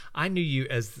I knew you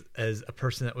as a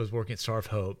person that was working at Star of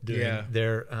Hope doing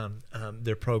their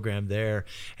program there,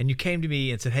 and you came to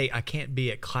me and said, "Hey, I can't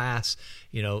be at class,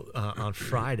 on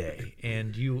Friday,"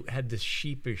 and you had this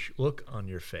sheepish look on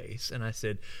your face, and I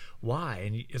said, "Why?"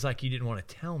 And it's like you didn't want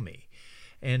to tell me,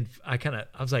 and I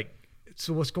was like,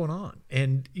 "So what's going on?"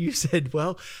 And you said,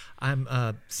 "Well, I'm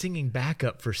singing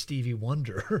backup for Stevie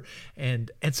Wonder,"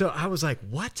 and so I was like,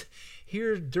 "What?"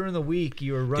 Here during the week,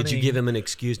 you were running. Did you give him an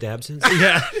excused absence?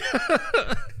 Yeah.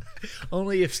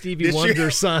 Only if Stevie Wonder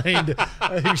signed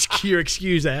your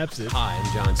excused absence. Hi,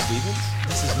 I'm John Stevens.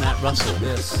 This is Matt Russell.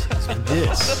 This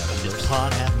is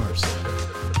Pod Have Mercy.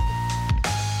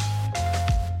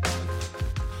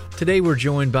 Today we're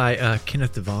joined by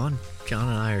Kenneth Devon. John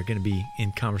and I are going to be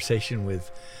in conversation with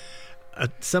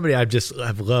somebody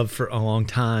I've loved for a long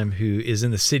time, who is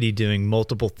in the city doing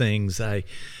multiple things. I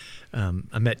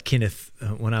met Kenneth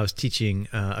when I was teaching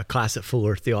a class at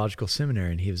Fuller Theological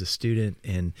Seminary, and he was a student,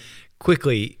 and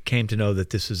quickly came to know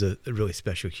that this was a really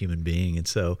special human being. And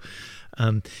so,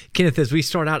 Kenneth, as we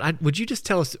start out, would you just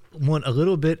tell us a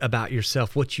little bit about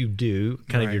yourself, what you do,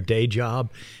 kind of your day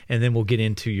job, and then we'll get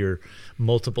into your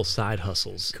multiple side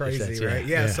hustles. Crazy, right?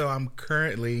 Yeah, so I'm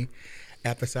currently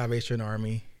at the Salvation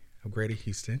Army of Greater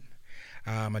Houston.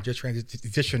 I just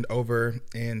transitioned over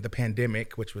in the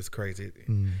pandemic, which was crazy.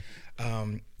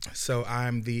 So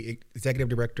I'm the executive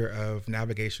director of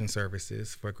navigation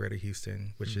services for Greater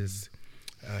Houston, which is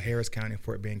Harris County,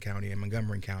 Fort Bend County, and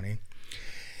Montgomery County.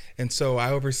 And so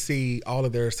I oversee all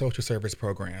of their social service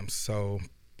programs. So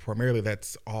primarily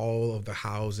that's all of the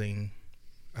housing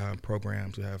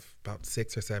programs. We have about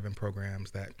 6 or 7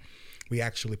 programs that we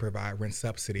actually provide rent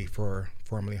subsidy for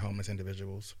formerly homeless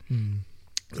individuals.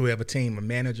 So we have a team of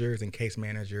managers and case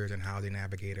managers and housing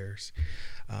navigators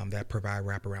that provide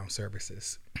wraparound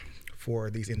services for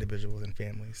these individuals and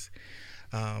families.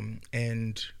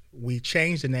 And we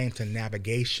changed the name to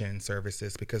Navigation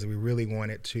Services because we really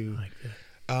wanted to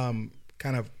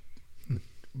kind of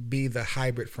be the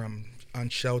hybrid from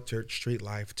unsheltered street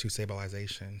life to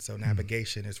stabilization. So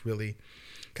navigation is really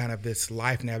kind of this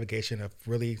life navigation of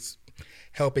really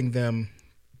helping them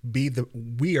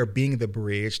we are being the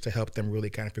bridge to help them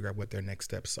really kind of figure out what their next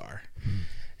steps are.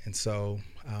 And so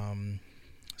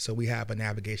we have a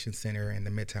navigation center in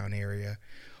the Midtown area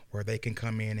where they can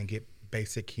come in and get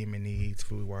basic human needs,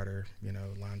 food, water,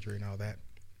 laundry and all that.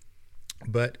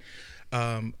 But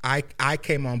I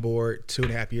came on board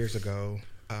 2.5 years ago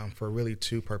for really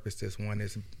 2 purposes. One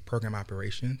is program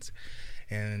operations,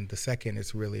 and the second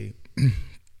is really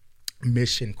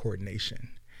mission coordination.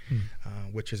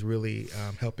 Which is really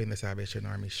helping the Salvation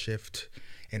Army shift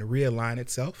and realign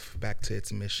itself back to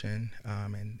its mission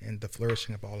and the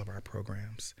flourishing of all of our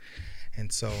programs.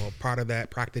 And so part of that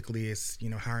practically is,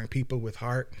 hiring people with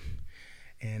heart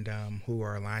and who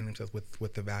are aligning themselves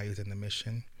with the values and the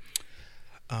mission.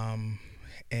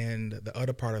 And the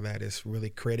other part of that is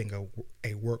really creating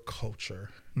a work culture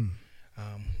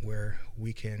where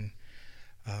we can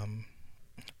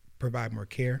provide more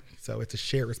care. So it's a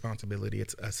shared responsibility.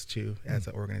 It's us too, as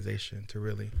an organization, to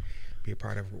really be a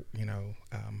part of,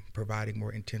 providing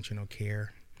more intentional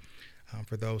care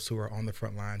for those who are on the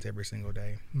front lines every single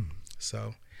day.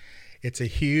 So it's a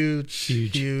huge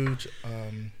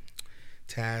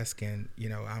task. And,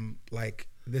 I'm like,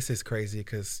 this is crazy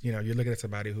because, you're looking at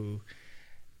somebody who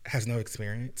has no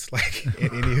experience in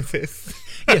any of this.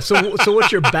 Yeah. So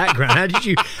what's your background? How did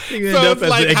you end up as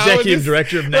the executive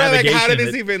director of navigation? How did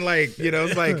this even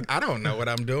it's like, I don't know what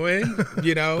I'm doing,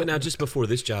 But now, just before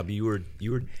this job, you were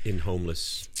in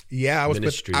homeless. Yeah, I was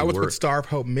ministry with Star of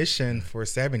Hope Mission for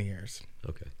 7 years.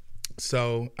 Okay.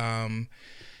 So,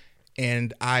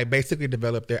 and I basically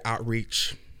developed their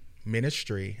outreach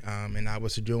ministry, and I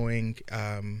was doing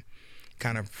kind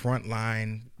of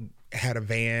frontline, had a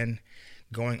van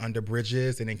going under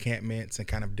bridges and encampments and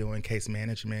kind of doing case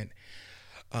management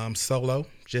solo,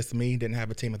 just me, didn't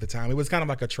have a team at the time. It was kind of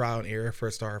like a trial and error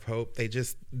for Star of Hope.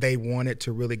 They wanted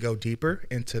to really go deeper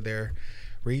into their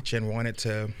reach and wanted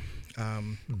to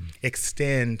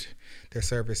extend their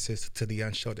services to the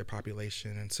unsheltered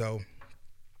population. And so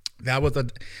that was a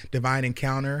divine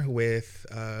encounter with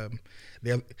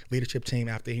their leadership team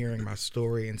after hearing my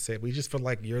story and said, we just feel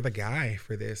like you're the guy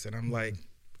for this. And I'm like,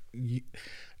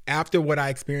 after what I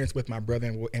experienced with my brother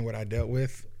and what I dealt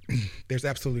with, there's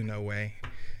absolutely no way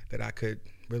that I could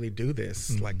really do this.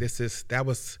 That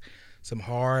was some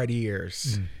hard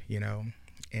years,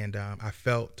 and I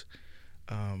felt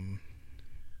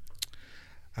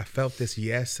this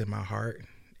yes in my heart.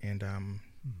 And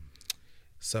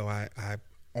so I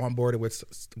onboarded with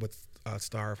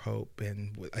Star of Hope,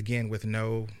 and again, with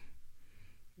no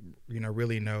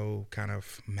really no kind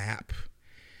of map,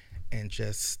 and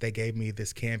just they gave me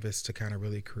this canvas to kind of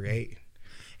really create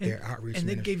their outreach. And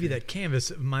they gave you that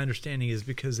canvas. My understanding is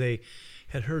because they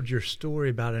had heard your story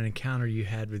about an encounter you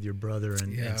had with your brother,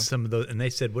 and some of those, and they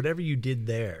said, whatever you did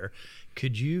there,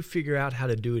 could you figure out how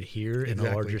to do it here in a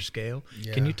larger scale?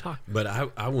 Yeah. Can you talk? But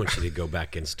I want you to go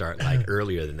back and start like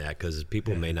earlier than that, because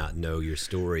people may not know your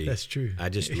story. That's true. I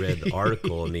just read the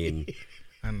article. I mean,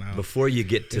 I know. before you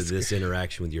get to this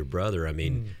interaction with your brother, I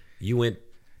mean, you went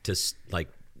to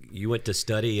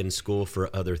study in school for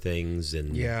other things,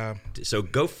 and so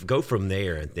go from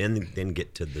there, and then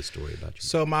get to the story about you.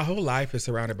 So my whole life is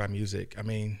surrounded by music. I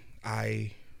mean,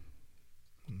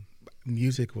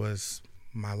 music was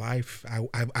my life.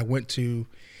 I went to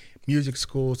music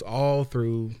schools all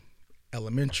through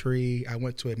elementary. I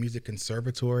went to a music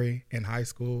conservatory in high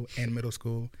school and middle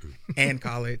school and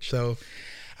college. So,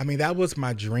 I mean, that was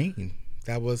my dream.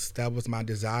 That was my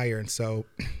desire. And so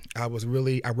I worked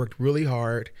really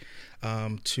hard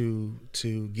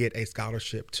to get a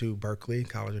scholarship to Berklee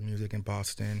College of Music in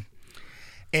Boston.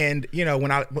 And,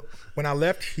 when I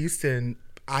left Houston,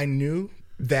 I knew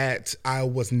that I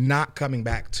was not coming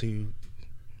back to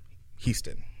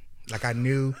Houston. Like, I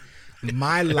knew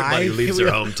my life. Everybody leaves their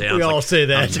hometown. We all say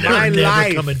that. My Never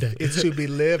life coming back. is to be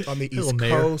lived on the East Mayor.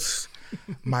 Coast.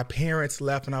 My parents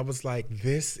left, and I was like,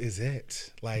 this is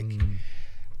it. Like,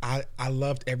 I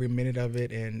loved every minute of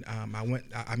it. And I went,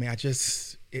 I mean, it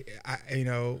just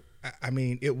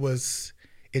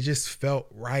felt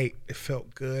right. It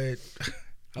felt good.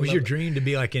 Was your dream to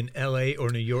be like in LA or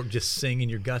New York, just singing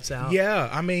your guts out? Yeah,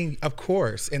 I mean, of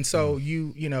course. And so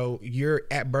you're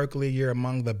at Berklee, you're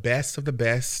among the best of the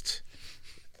best.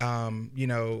 I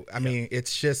mean,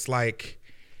 it's just like,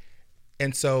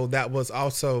 and so that was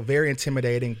also very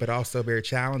intimidating, but also very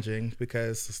challenging,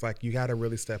 because it's like, you got to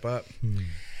really step up.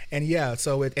 And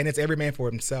it's every man for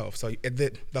himself. So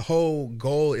the whole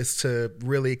goal is to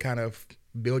really kind of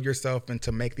build yourself and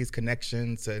to make these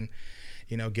connections and,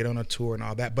 get on a tour and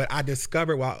all that. But I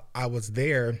discovered while I was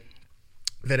there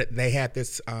that they had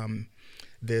this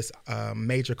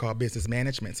major called business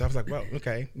management. So I was like, well,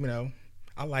 okay,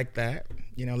 I like that.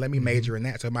 Let me major in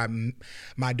that. So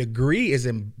my degree is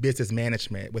in business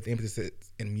management with emphasis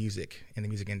in music, in the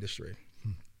music industry.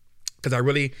 Because I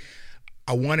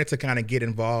wanted to kind of get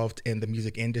involved in the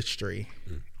music industry.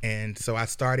 And so I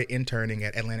started interning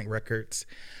at Atlantic Records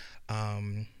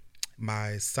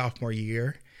my sophomore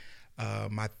year.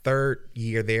 My third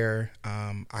year there,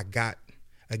 I got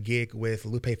a gig with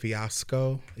Lupe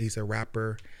Fiasco. He's a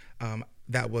rapper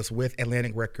that was with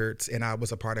Atlantic Records, and I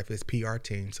was a part of his PR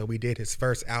team. So we did his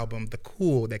first album, The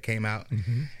Cool, that came out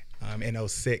in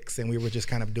 2006, and we were just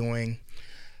kind of doing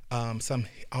all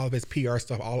of his PR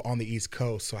stuff all on the East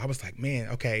Coast. So I was like, man,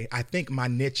 okay, I think my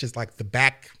niche is like the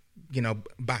back,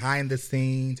 behind the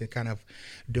scenes and kind of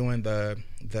doing the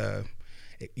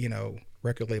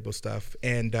record label stuff.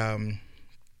 And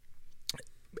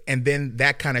then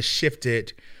that kind of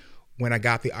shifted when I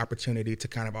got the opportunity to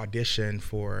kind of audition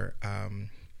for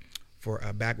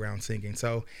background singing.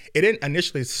 So it didn't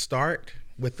initially start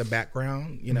with the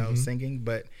background, singing,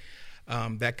 but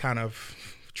that kind of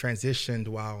transitioned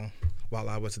while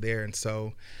I was there. And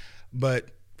so, but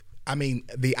I mean,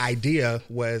 the idea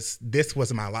was, this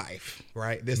was my life,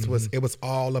 right? It was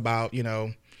all about,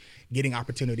 getting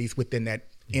opportunities within that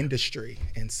industry.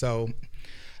 And so,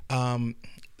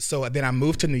 so then I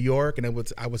moved to New York, and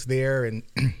I was there and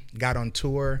got on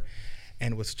tour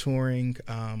and was touring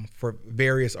for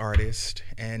various artists.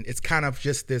 And it's kind of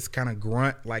just this kind of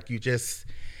grunt, like you just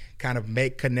kind of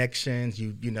make connections.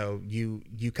 You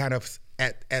kind of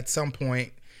at some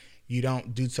point you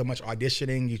don't do so much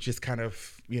auditioning. You just kind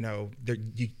of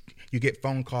you get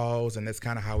phone calls, and that's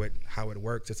kind of how it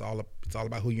works. It's all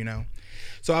about who you know.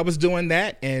 So I was doing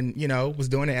that, and was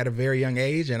doing it at a very young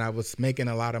age, and I was making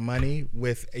a lot of money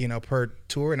with per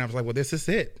tour, and I was like, well, this is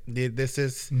it. This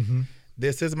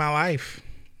is my life,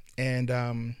 and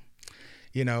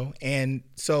and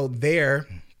so there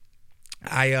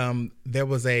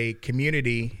was a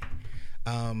community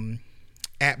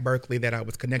at Berklee that I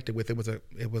was connected with. It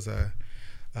was a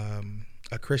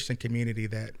Christian community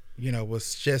that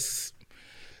was just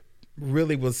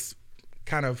really was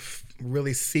kind of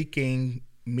really seeking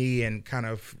me and kind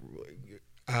of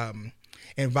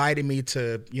invited me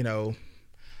to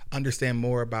understand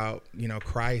more about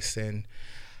Christ. And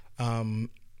I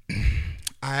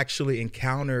actually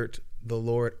encountered the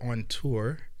Lord on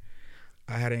tour.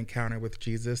 I had an encounter with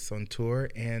Jesus on tour,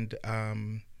 and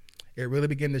it really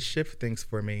began to shift things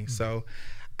for me. So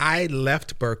I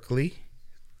left Berklee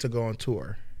to go on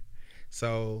tour.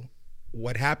 So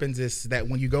what happens is that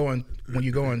when you go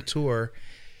on tour,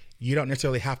 you don't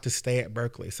necessarily have to stay at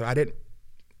Berklee. So I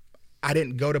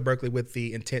didn't go to Berklee with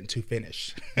the intent to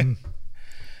finish. To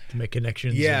make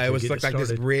connections. Yeah, it was like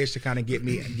this bridge to kind of get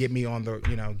me on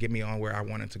where I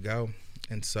wanted to go.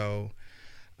 And so,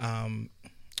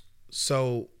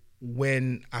 so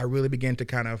when I really began to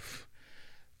kind of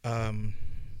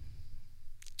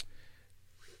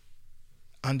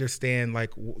understand,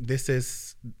 like, this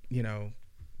is,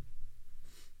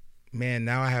 man,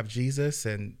 now I have Jesus,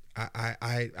 and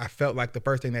I felt like the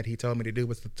first thing that he told me to do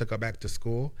was to go back to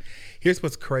school. Here's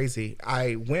what's crazy.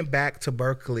 I went back to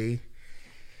Berklee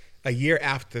a year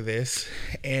after this,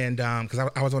 and because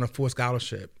I was on a full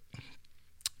scholarship,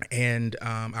 and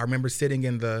I remember sitting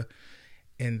in the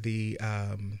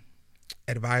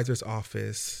advisor's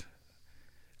office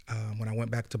when I went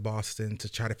back to Boston to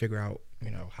try to figure out,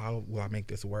 how will I make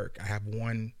this work? I have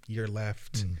 1 year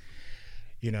left.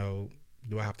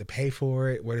 Do I have to pay for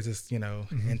it? What is this?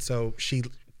 And so she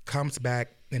comes back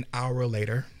an hour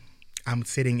later. I'm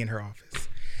sitting in her office,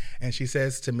 and she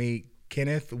says to me,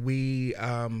 Kenneth, we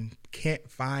can't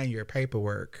find your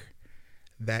paperwork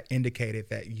that indicated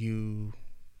that you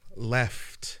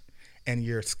left, and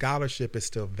your scholarship is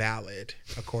still valid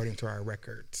according to our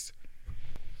records.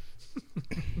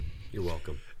 You're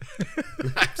welcome.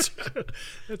 That's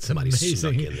Somebody amazing.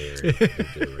 snuck in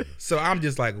there. So I'm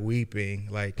just like weeping,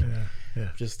 like, Yeah.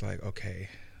 just like, okay,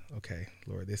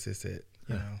 Lord, this is it,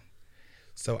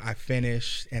 So I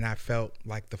finished, and I felt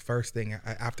like the first thing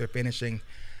after finishing,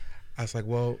 I was like,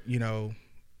 well,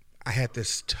 I had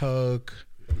this tug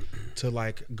to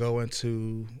like go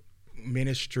into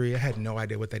ministry. I had no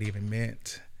idea what that even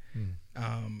meant.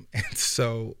 And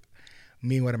so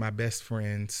me and one of my best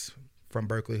friends from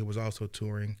Berklee, who was also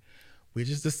touring, we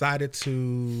just decided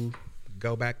to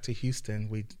go back to Houston.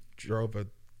 We drove a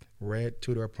red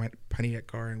two-door Pontiac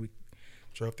car, and we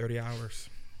drove 30 hours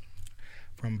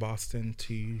from Boston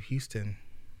to Houston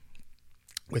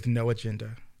with no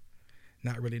agenda,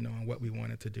 not really knowing what we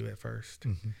wanted to do at first.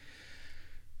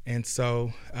 And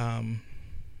so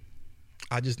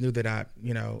I just knew that I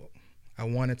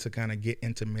wanted to kind of get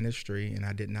into ministry, and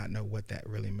I did not know what that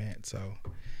really meant. So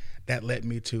that led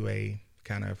me to a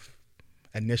kind of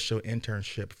initial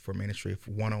internship for ministry,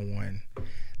 one-on-one,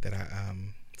 that I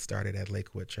started at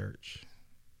Lakewood Church.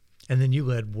 And then you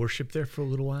led worship there for a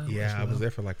little while? Yeah, as well? I was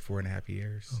there for like 4.5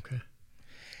 years. Okay.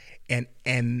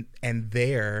 And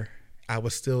there I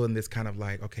was still in this kind of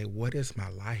like, okay, what is my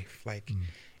life? Like,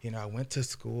 I went to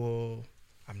school.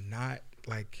 I'm not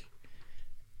like,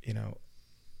 I'm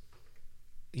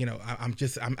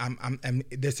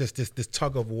there's just this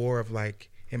tug of war of like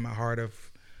in my heart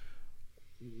of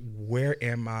where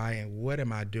am I and what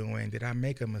am I doing? Did I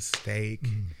make a mistake?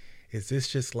 Is this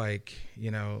just like,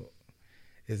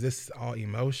 is this all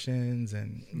emotions?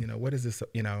 And, what is this,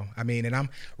 and I'm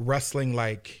wrestling,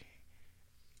 like,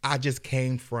 I just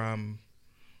came from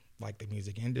like the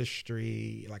music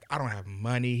industry. Like, I don't have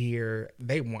money here.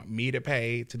 They want me to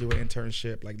pay to do an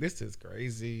internship. Like, this is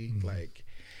crazy. Like,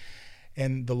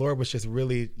 and the Lord was just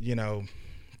really,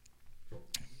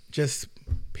 just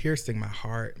piercing my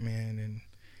heart, man, and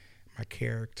my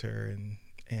character.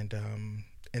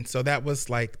 And so that was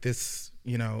like this,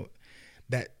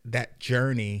 that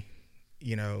journey,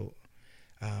 during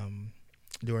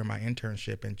my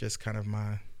internship, and just kind of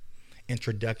my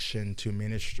introduction to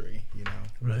ministry,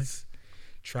 was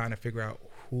trying to figure out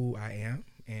who I am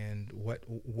and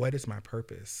what is my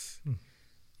purpose.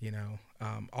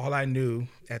 All I knew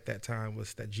at that time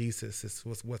was that Jesus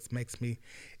was what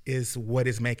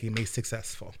is making me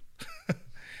successful.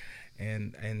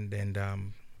 and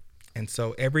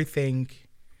so everything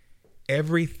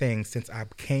since I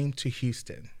came to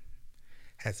Houston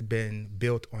has been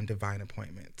built on divine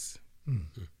appointments.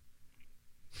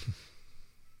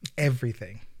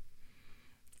 Everything.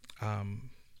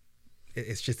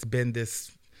 It's just been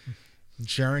this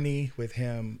journey with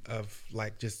him of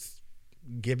like just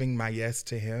giving my yes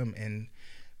to him and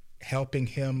helping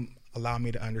him allow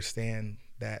me to understand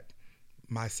that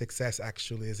my success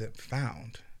actually isn't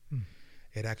found.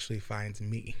 It actually finds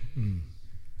me.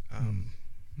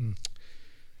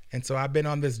 And so I've been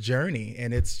on this journey,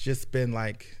 and it's just been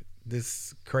like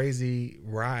this crazy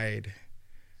ride,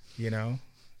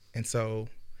 And so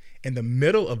in the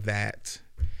middle of that,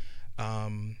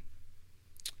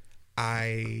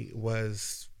 I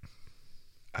was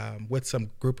with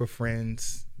some group of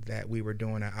friends that we were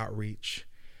doing an outreach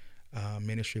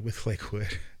ministry with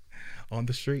Lakewood on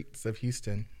the streets of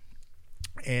Houston.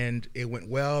 And it went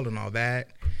well and all that.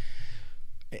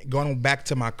 Going back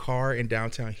to my car in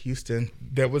downtown Houston,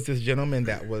 there was this gentleman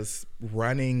that was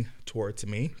running towards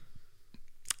me.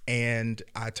 And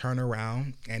I turn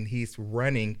around and he's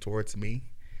running towards me.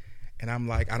 And I'm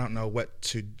like, I don't know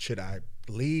should I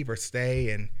leave or stay?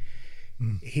 And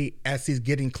as he's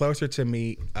getting closer to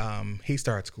me, he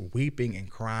starts weeping and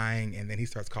crying. And then he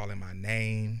starts calling my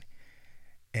name.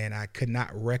 And I could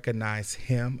not recognize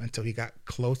him until he got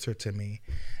closer to me.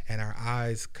 And our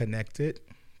eyes connected.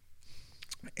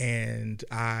 And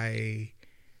I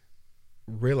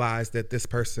realized that this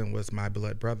person was my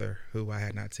blood brother who I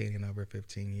had not seen in over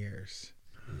 15 years.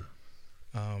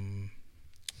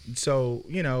 So,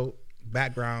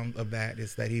 background of that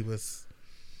is that he was,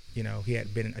 he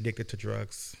had been addicted to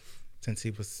drugs since he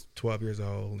was 12 years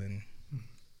old. And,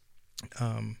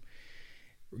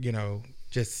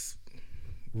 just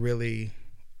really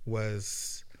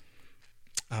was,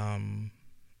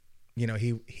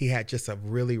 he had just a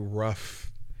really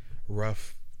rough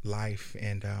life.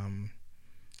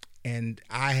 And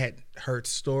I had heard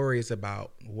stories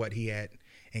about what he had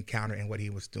encountered and what he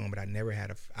was doing, but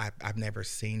I've never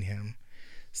seen him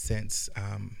since,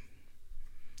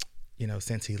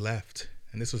 since he left.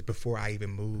 And this was before I even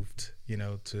moved,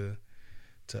 to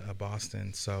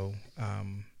Boston. So,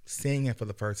 seeing him for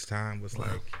the first time was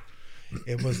like,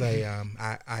 it was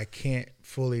I can't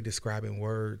fully describe in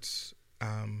words,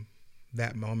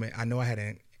 that moment. I know I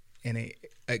had an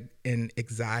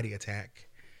anxiety attack.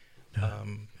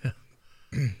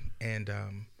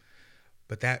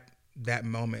 But that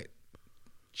moment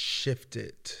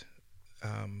shifted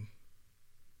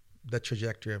the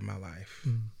trajectory of my life,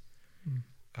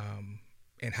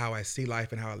 and how I see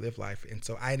life and how I live life. And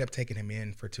so I ended up taking him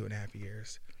in for 2.5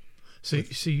 years. So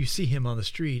you see him on the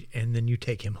street, and then you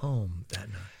take him home that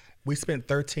night. We spent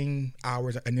 13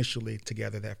 hours initially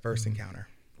together that first encounter.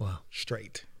 Wow.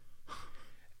 Straight.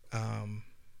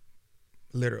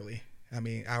 Literally. I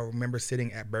mean, I remember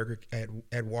sitting at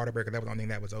Whataburger. That was the only thing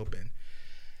that was open.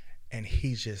 And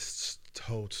he just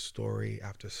told story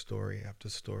after story after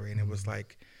story. And it was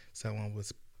like someone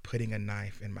was putting a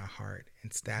knife in my heart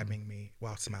and stabbing me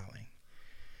while smiling.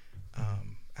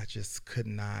 I just could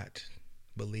not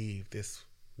believe this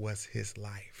was his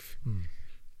life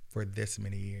for this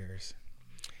many years.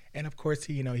 And of course,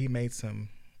 he made some,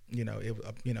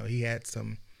 he had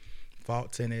some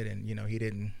faults in it, and, he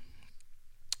didn't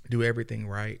do everything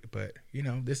right. But,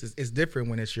 it's different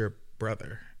when it's your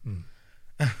brother.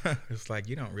 It's like,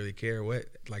 you don't really care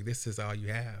this is all you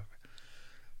have,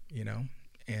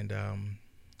 And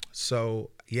so,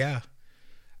 yeah,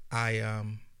 I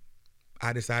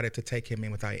decided to take him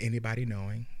in without anybody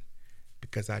knowing,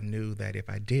 because I knew that if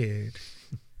I did,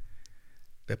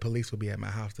 the police would be at my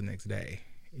house the next day,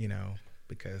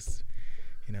 because,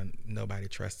 nobody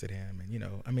trusted him.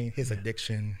 And, his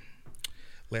addiction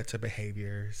led to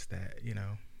behaviors that,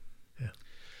 Yeah.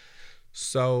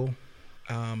 So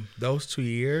those 2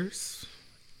 years,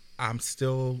 I'm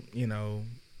still, I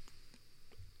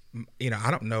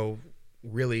don't know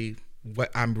really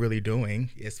what I'm really doing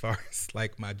as far as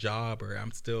like my job, or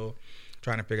I'm still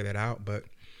trying to figure that out. But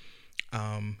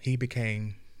he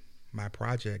became my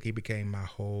project. He became my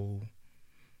whole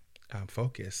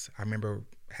focus. I remember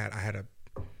I had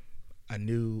a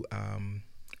new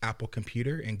Apple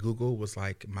computer, and Google was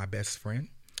like my best friend.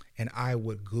 And I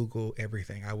would Google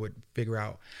everything. I would figure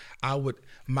out,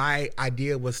 my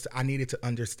idea was I needed to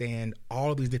understand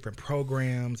all of these different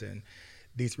programs and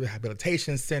these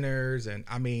rehabilitation centers. And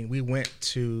we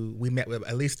met with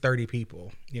at least 30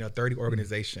 people, 30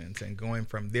 organizations, and going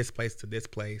from this place to this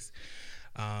place,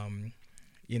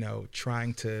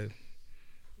 trying to,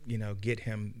 get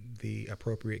him the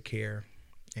appropriate care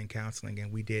and counseling.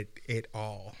 And we did it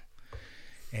all.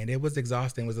 And it was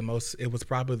exhausting. It was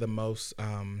probably the most,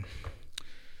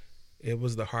 it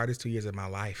was the hardest 2 years of my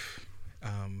life,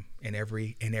 in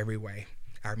every way.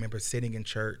 I remember sitting in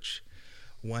church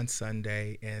one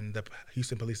Sunday, and the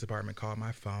Houston Police Department called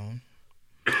my phone.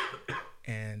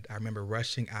 And I remember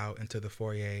rushing out into the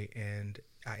foyer, and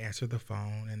I answered the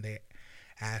phone, and they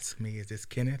asked me, "Is this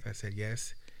Kenneth?" I said,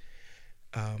 "Yes."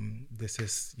 This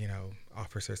is,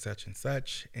 Officer such and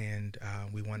such, and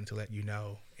we wanted to let you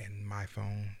know. And my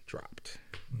phone dropped,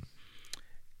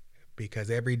 because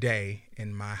every day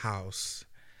in my house,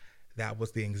 that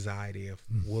was the anxiety of,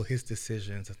 will his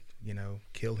decisions,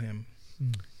 kill him?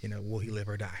 Will he live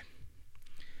or die?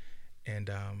 And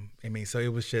so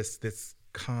it was just this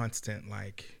constant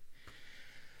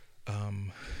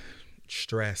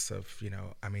stress of,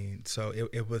 so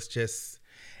it was just,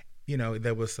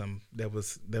 there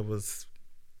was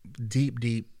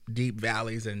deep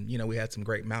valleys, and, we had some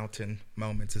great mountain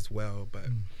moments as well. But,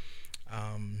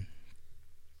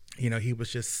 he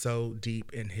was just so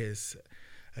deep in his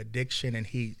addiction, and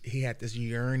he had this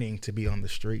yearning to be on the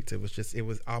streets. It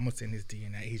was almost in his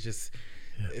DNA. He's just,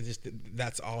 it's just,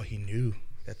 that's all he knew.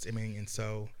 And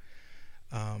so,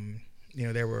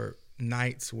 there were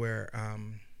nights where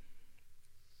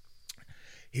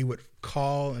he would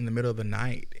call in the middle of the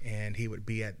night, and he would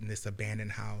be at this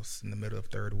abandoned house in the middle of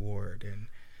Third Ward, and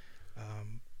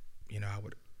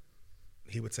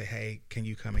he would say, "Hey, can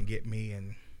you come and get me?"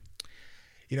 And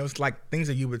it's like things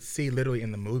that you would see literally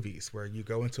in the movies, where you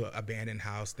go into an abandoned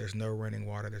house, there's no running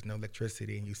water, there's no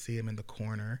electricity, and you see him in the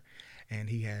corner, and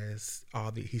he's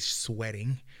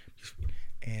sweating,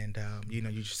 and you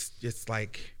just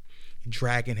like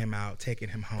dragging him out, taking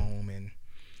him home, and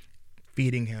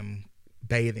feeding him,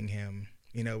 bathing him.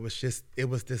 This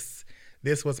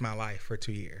was my life for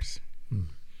 2 years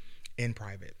in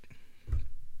private.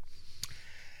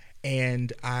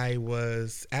 And I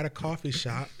was at a coffee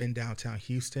shop in downtown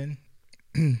Houston.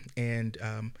 And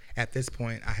at this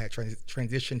point, I had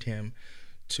transitioned him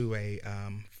to a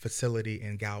facility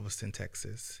in Galveston,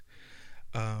 Texas.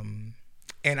 And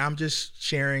I'm just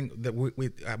sharing that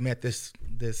I met this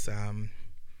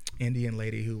Indian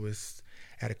lady who was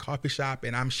at a coffee shop,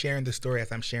 and I'm sharing the story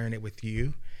as I'm sharing it with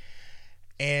you.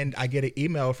 And I get an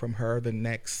email from her the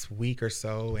next week or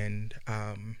so, and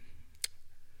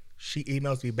she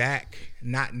emails me back,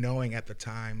 not knowing at the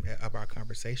time of our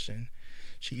conversation.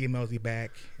 She emails me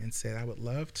back and said, "I would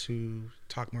love to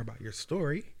talk more about your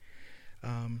story."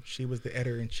 She was the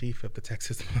editor-in-chief of the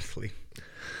Texas Monthly.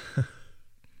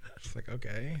 It's like,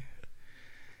 okay.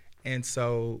 And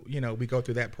so, we go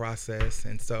through that process.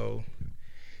 And so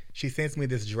she sends me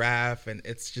this draft, and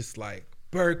it's just like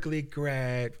Berkeley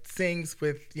grad, sings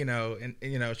with, and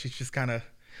she's just kind of,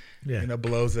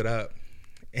 blows it up.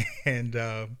 And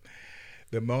the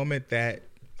moment that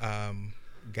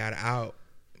got out,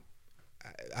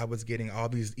 I was getting all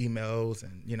these emails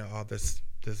and, all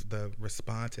the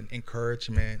response and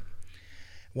encouragement,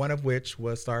 one of which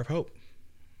was Star of Hope.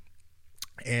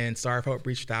 And Star of Hope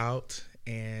reached out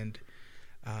and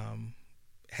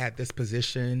had this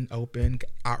position open,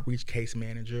 outreach case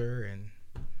manager, and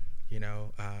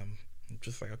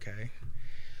just like, okay.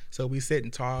 So we sit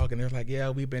and talk, and they're like, "Yeah,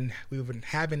 we've been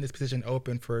having this position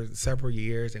open for several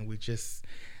years, and we just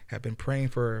have been praying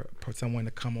for someone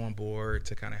to come on board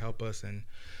to kind of help us. And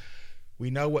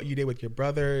we know what you did with your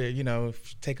brother.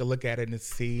 Take a look at it and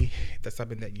see if that's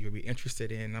something that you would be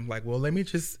interested in." And I'm like, "Well, let me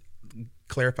just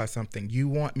clarify something. You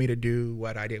want me to do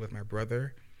what I did with my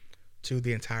brother to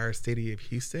the entire city of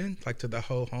Houston, like to the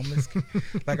whole homeless?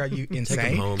 Like, are you insane? Take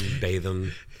them home, bathe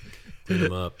them, clean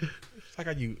them up. Like,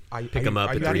 are you pick them up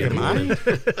at 3 in the morning?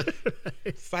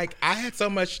 It's like, I had so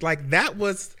much, like, that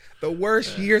was the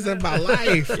worst years of my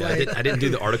life. Yeah, like, I didn't do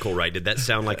the article right. Did that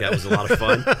sound like that was a lot of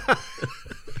fun?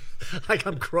 Like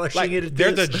I'm crushing like, it at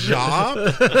there's this. a job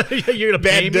You're gonna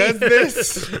pay that me? does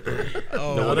this.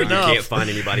 No wonder you can't find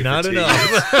anybody Not for 2 enough.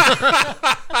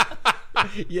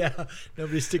 years. Yeah,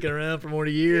 nobody's sticking around for more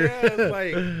than a year. Yeah, it's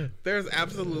like, there's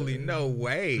absolutely no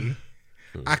way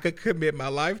I could commit my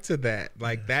life to that.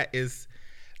 Like, that is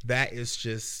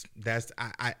just,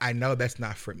 I know that's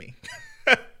not for me.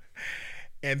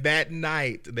 And that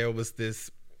night there was this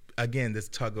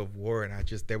tug of war, and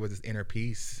there was this inner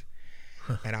peace.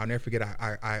 And I'll never forget,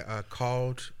 I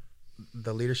called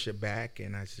the leadership back,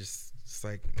 and I just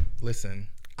like, "Listen,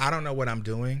 I don't know what I'm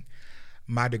doing.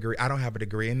 I don't have a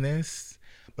degree in this,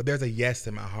 but there's a yes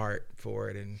in my heart for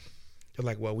it." And they're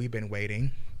like, "Well, we've been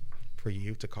waiting for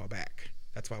you to call back.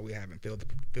 That's why we haven't filled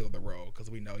the role,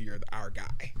 because we know you're our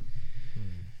guy."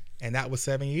 And that was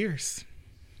 7 years.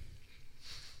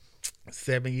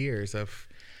 7 years of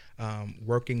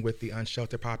working with the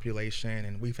unsheltered population,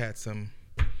 and we've had some,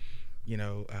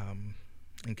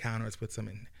 encounters with some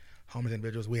homeless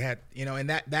individuals. We had, and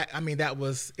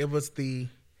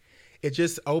it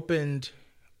just opened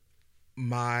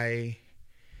my,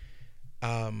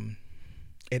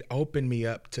 it opened me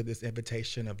up to this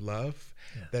invitation of love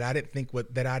that I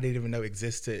didn't even know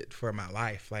existed for my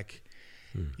life. Like,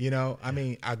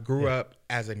 I grew up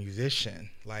as a musician,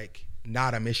 like,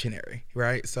 not a missionary,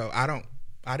 right? So I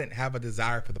didn't have a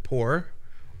desire for the poor,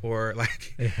 or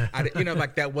like,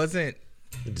 like, that wasn't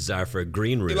The desire for a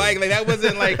green room. Like that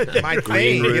wasn't like my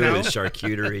green thing, room and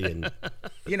charcuterie and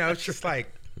it's just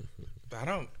like,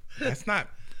 that's not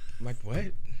like what,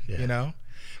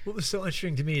 What was so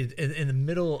interesting to me in the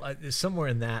middle, somewhere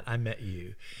in that, I met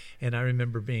you, and I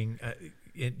remember being,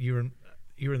 you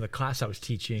were in the class I was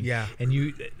teaching, yeah, and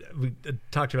we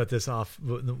talked about this off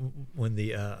when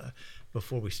the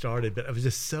before we started, but it was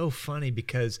just so funny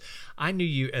because I knew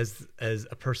you as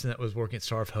a person that was working at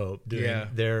Star of Hope doing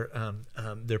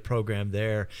their program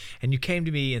there, and you came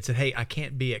to me and said, "Hey, I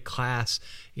can't be at class,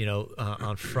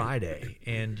 on Friday,"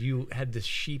 and you had this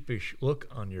sheepish look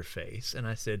on your face, and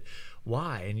I said,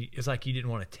 "Why?" And it's like you didn't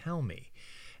want to tell me,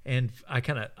 and I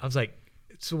was like,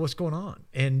 "So what's going on?"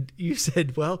 And you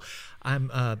said, "Well, I'm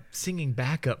singing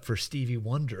backup for Stevie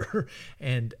Wonder,"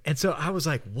 and so I was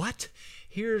like, "What?"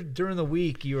 Here during the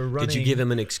week, you were running. Did you give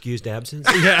him an excused absence?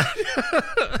 Yeah.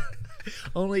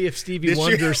 Only if Stevie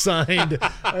Wonder signed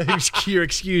your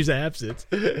excused absence,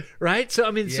 right? So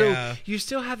I mean, so you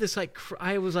still have this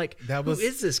I was like, who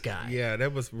is this guy? Yeah,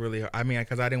 that was really hard. I mean,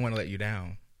 because I didn't want to let you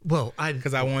down. Well, I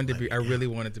really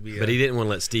wanted to be. But he didn't want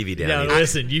to let Stevie down. No,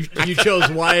 listen, you chose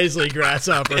wisely,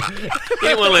 Grasshopper. He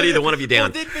didn't want to let either one of you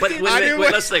down. But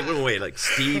let's say, like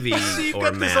Stevie so you've or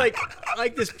got Matt. This,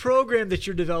 like this program that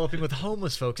you're developing with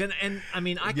homeless folks, and I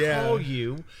mean, I call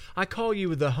you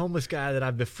with the homeless guy that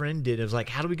I've befriended. It was like,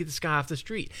 how do we get this guy off the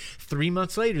street? 3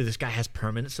 months later, this guy has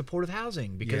permanent supportive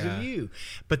housing because of you.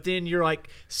 But then you're like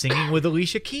singing with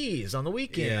Alicia Keys on the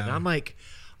weekend. Yeah. I'm like,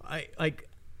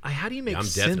 how do you make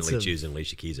sense I'm definitely choosing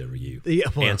Alicia Keys over you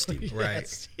and Stevie.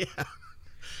 Right. Yeah.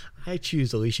 I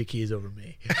choose Alicia Keys over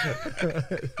me.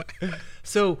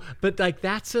 So, but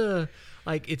that's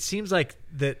it seems like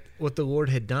that what the Lord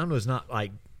had done was not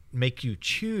like make you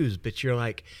choose, but you're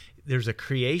like, there's a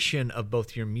creation of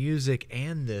both your music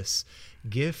and this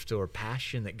gift or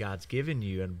passion that God's given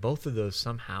you, and both of those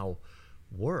somehow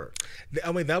work.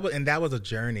 I mean, that was a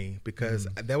journey, because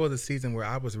there was a season where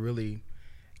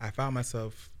I found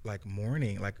myself like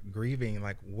mourning, like grieving,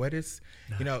 like what is,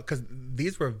 because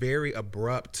these were very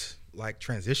abrupt like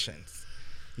transitions,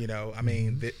 I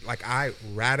mean, I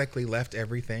radically left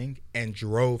everything and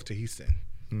drove to Houston,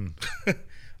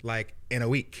 like in a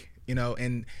week,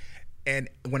 and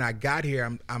when I got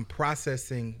here, I'm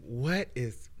processing what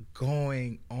is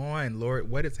going on, Lord,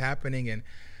 what is happening, and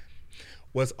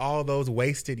was all those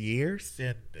wasted years,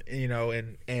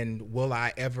 and will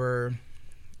I ever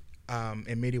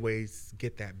in many ways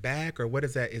get that back, or what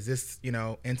is that? Is this,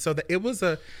 and so it was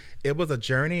a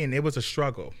journey, and it was a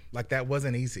struggle. Like that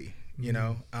wasn't easy,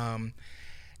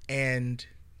 and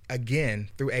again,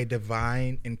 through a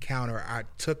divine encounter, I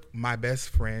took my best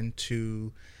friend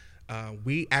to,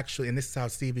 we actually, and this is how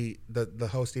Stevie, the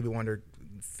whole Stevie Wonder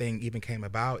thing even came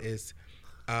about, is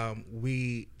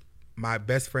my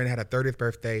best friend had a 30th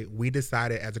birthday. We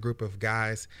decided as a group of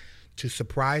guys to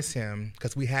surprise him,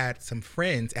 because we had some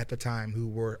friends at the time who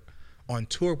were on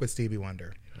tour with Stevie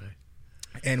Wonder. Okay.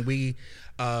 And we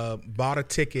bought a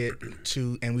ticket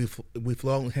and we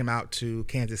flew him out to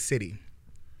Kansas City.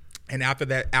 And after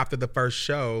the first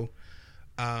show,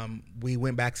 we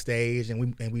went backstage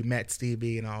and we met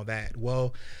Stevie and all that.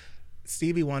 Well,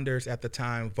 Stevie Wonder's at the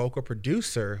time vocal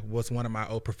producer was one of my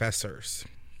old professors.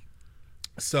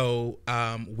 So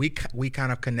we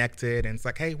kind of connected, and it's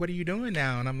like, hey, what are you doing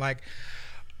now? And I'm like,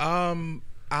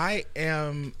 I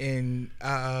am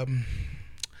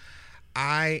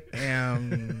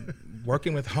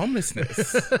working with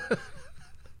homelessness.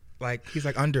 Like, he's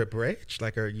like, under a bridge.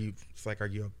 Like, are you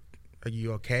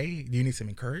okay? Do you need some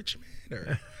encouragement?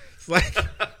 Or it's like,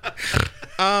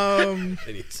 I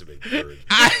need some encouragement.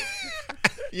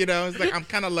 It's like, I'm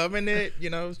kind of loving it.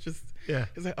 It's just. Yeah.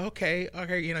 He's like, okay.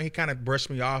 He kind of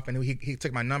brushed me off, and he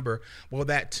took my number. Well,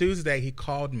 that Tuesday he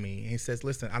called me and he says,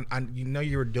 listen, I know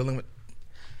you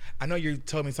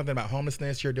told me something about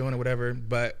homelessness you're doing or whatever,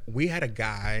 but we had a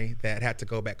guy that had to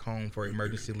go back home for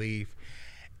emergency leave,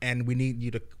 and we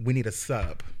need a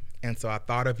sub. And so I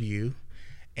thought of you,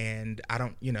 and I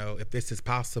don't, if this is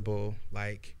possible,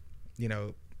 like,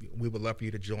 we would love for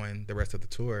you to join the rest of the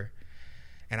tour.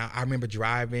 And I remember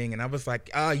driving, and I was like,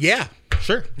 yeah,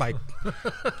 sure. Like,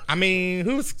 I mean,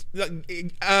 who's,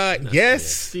 yes.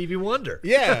 Stevie Wonder.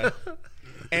 Yeah.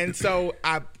 And so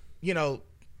after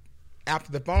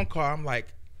the phone call, I'm like,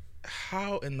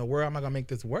 how in the world am I going to make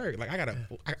this work? Like, I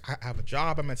have a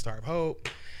job. I'm at Star of Hope.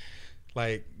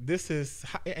 Like, this is,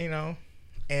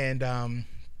 and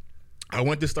I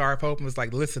went to Star of Hope and was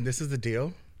like, listen, this is the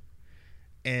deal.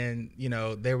 And,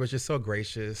 they were just so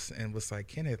gracious and was like,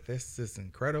 Kenneth, this is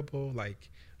incredible. Like,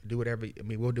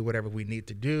 we'll do whatever we need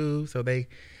to do. So they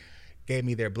gave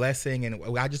me their blessing, and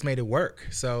I just made it work.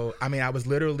 So, I mean, I was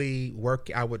literally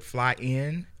I would fly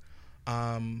in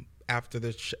after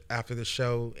the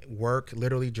show, work,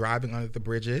 literally driving under the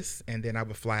bridges. And then I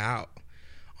would fly out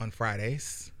on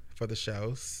Fridays for the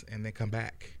shows and then come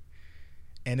back.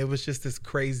 And it was just this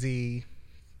crazy,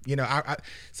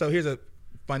 so here's a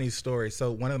funny story.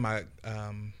 So one of my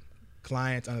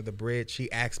clients under the bridge,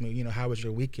 she asked me, you know, how was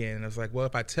your weekend? And I was like, well,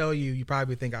 if I tell you, you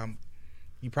probably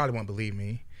won't believe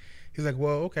me. He's like,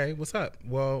 well, okay, what's up?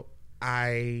 Well,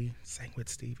 I sang with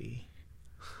Stevie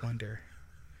Wonder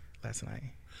last night.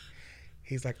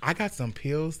 He's like, I got some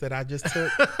pills that I just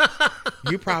took.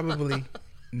 You probably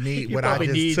need You what probably I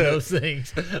just need took. those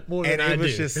things more than And I it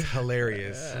was do. just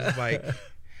hilarious. It was like,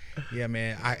 yeah,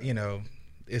 man,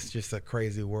 it's just a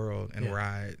crazy world and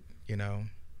ride, you know.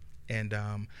 And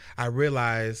I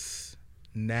realize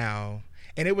now,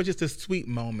 and it was just a sweet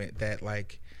moment that,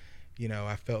 like, you know,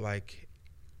 I felt like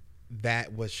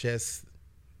that was just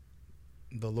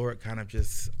the Lord kind of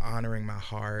just honoring my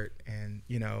heart. And,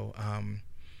 you know,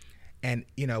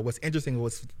 what's interesting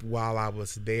was while I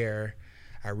was there,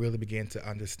 I really began to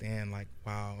understand, like,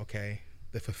 wow, okay,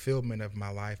 the fulfillment of my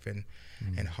life and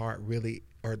heart really,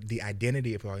 or the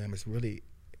identity of who I am is really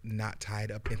not tied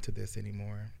up into this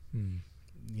anymore.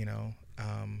 You know,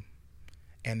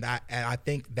 and I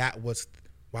think that was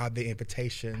why the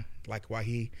invitation, like why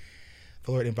the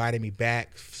Lord invited me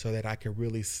back, so that I could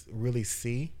really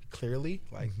see clearly,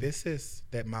 like, this is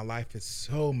that my life is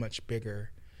so much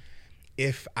bigger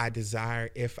if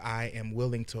I am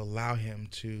willing to allow him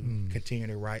to continue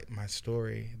to write my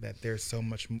story, that there's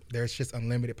just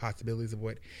unlimited possibilities of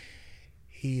what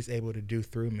he's able to do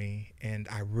through me. And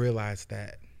I realized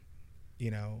that,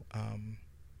 you know,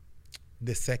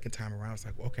 this second time around, it's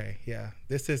like, okay, yeah,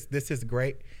 this is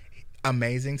great,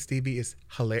 amazing. Stevie is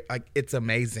hilarious, like, it's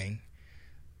amazing,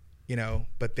 you know,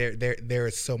 but there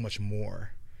is so much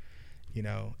more, you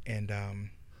know. And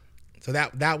so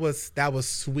that was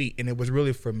sweet, and it was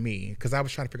really for me, because I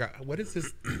was trying to figure out, what is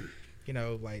this, you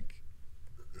know, like,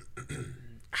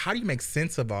 how do you make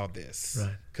sense of all this?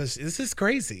 Right. Because this is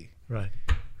crazy. Right.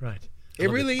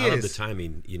 It really is. I love the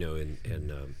timing, you know, in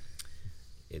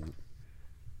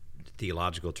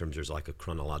theological terms, there's like a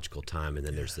chronological time, and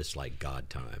then there's this like God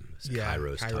time, it's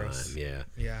Kairos time,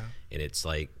 yeah. And it's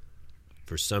like,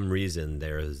 for some reason,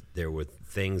 there were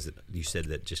things that you said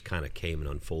that just kind of came and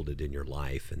unfolded in your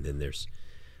life, and then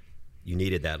you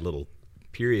needed that little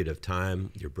period of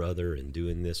time, your brother, and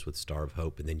doing this with Star of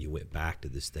Hope, and then you went back to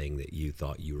this thing that you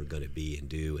thought you were going to be and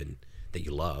do, and that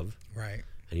you love, right?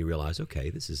 And you realize,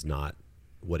 okay, this is not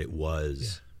what it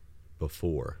was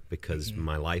before, because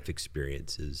my life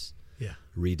experiences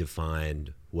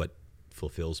redefined what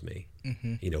fulfills me,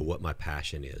 you know, what my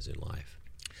passion is in life.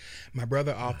 My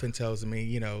brother often tells me,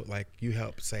 you know, like, you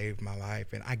helped save my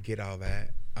life, and I get all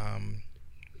that.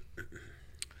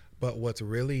 But what's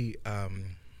really,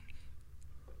 and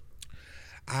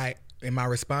my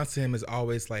response to him is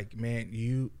always like, man,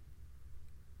 you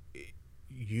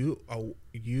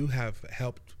have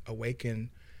helped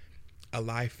awaken a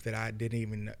life that I didn't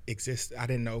even exist. I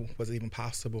didn't know was even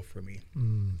possible for me.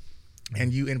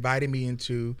 And you invited me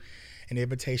into an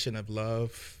invitation of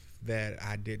love that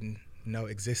I didn't know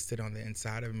existed on the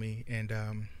inside of me.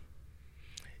 And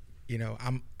you know,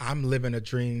 I'm living a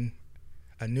dream,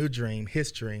 a new dream,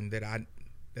 his dream that I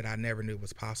never knew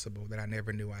was possible, that I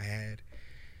never knew I had.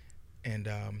 And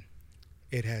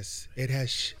it has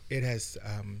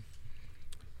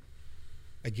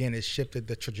again, it shifted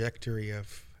the trajectory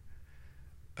of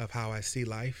how I see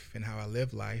life and how I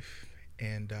live life.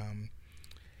 And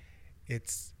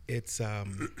it's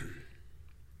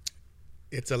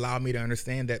allowed me to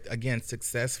understand that, again,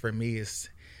 success for me is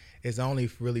only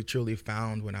really truly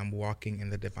found when I'm walking in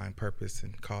the divine purpose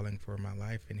and calling for my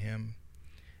life in him.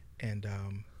 And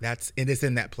it is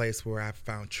in that place where I've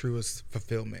found truest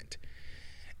fulfillment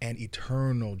and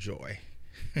eternal joy.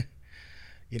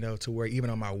 You know, to where even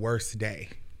on my worst day,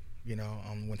 you know,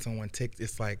 when someone takes,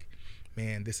 it's like,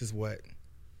 man, this is what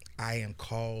I am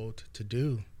called to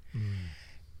do.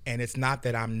 And it's not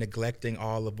that I'm neglecting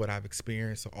all of what I've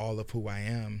experienced or all of who I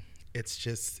am. It's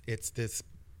this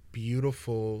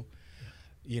beautiful,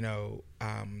 you know,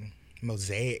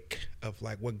 mosaic of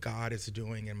like what God is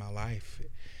doing in my life,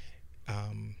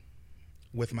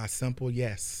 with my simple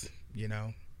yes, you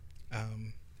know.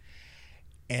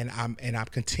 And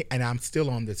I'm still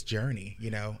on this journey,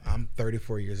 you know. I'm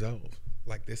 34 years old.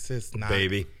 Like, this is not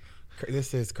baby.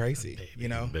 This is crazy, baby, you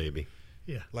know. Baby.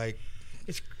 Yeah. Like,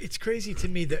 it's crazy to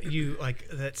me that you, like,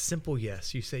 that simple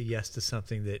yes. You say yes to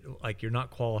something that, like, you're not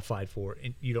qualified for,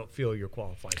 and you don't feel you're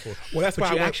qualified for. Well, that's but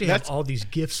why you actually have all these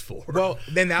gifts for. Well,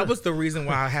 then that was the reason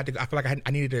why I feel like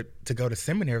I needed to go to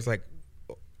seminary. It's like,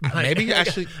 maybe I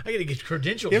should. I gotta get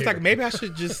credentialed. It's like, maybe I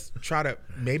should just try to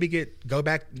go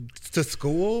back to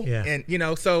school. Yeah. And you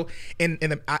know, so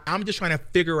I'm just trying to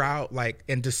figure out, like,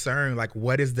 and discern, like,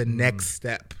 what is the next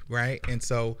step, right? And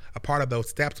so a part of those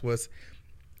steps was,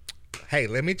 hey,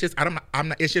 let me just, I'm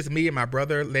not, it's just me and my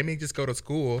brother. Let me just go to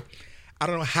school. I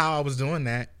don't know how I was doing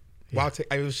that. Yeah.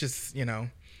 I was just,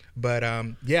 but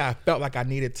I felt like I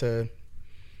needed to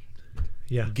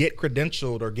get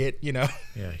credentialed or get, Yeah.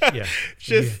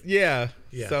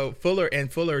 So Fuller,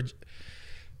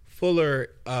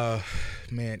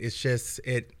 man, it's just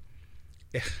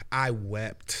I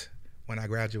wept when I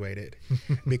graduated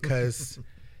because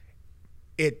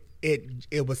it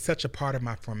was such a part of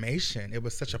my formation. It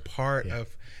was such a part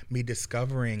of me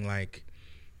discovering like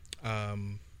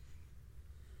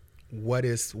what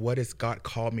is God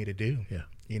called me to do. Yeah.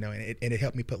 And it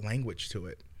helped me put language to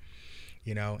it.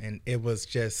 And it was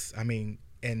just, and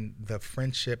the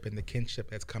friendship and the kinship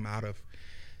that's come out of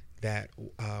that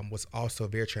was also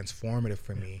very transformative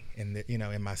for me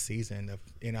in my season of,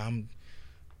 I'm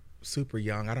super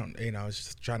young. I was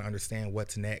just trying to understand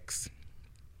what's next.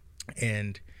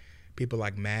 And people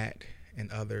like Matt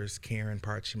and others, Karen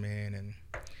Parchman and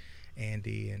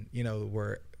Andy, and,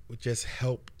 were just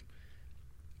helped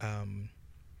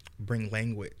bring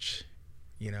language,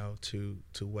 to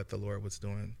what the Lord was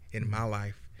doing in my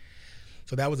life.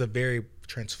 So that was a very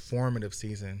transformative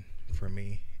season for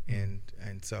me. And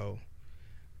so,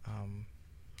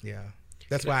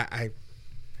 that's why I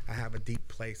have a deep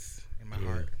place in my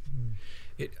heart.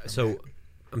 So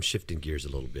I'm shifting gears a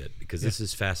little bit because this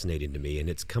is fascinating to me, and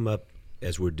it's come up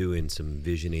as we're doing some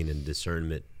visioning and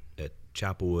discernment at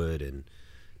Chapelwood and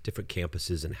different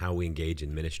campuses and how we engage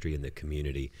in ministry in the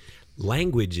community.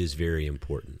 Language is very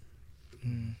important.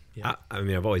 Yeah.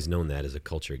 I've always known that as a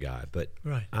culture guy, but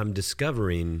right. I'm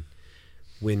discovering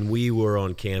when we were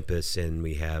on campus and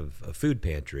we have a food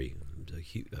pantry.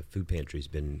 A food pantry's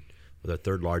been the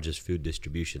third largest food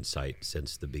distribution site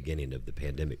since the beginning of the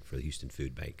pandemic for the Houston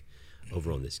Food Bank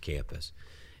over on this campus.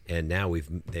 And now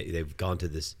they've gone to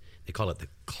this, they call it the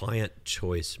client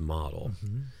choice model.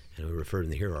 And we refer to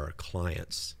them here our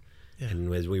clients. Yeah.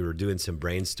 And as we were doing some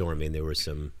brainstorming, there were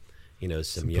some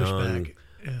young,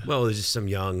 there's just some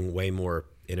young, way more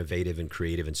innovative and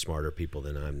creative and smarter people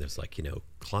than I'm. There's like,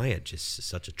 client just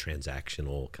such a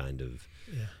transactional kind of,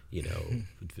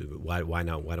 why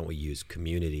don't we use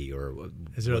community or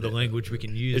is there other language we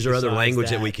can use? Is there other language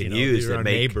that we can use that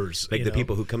make neighbors, make the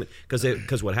people who come in?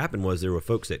 Because what happened was there were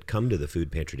folks that come to the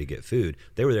food pantry to get food.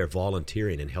 They were there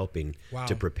volunteering and helping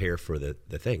to prepare for the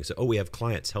thing. So, we have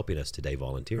clients helping us today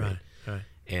volunteering. Right.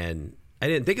 And I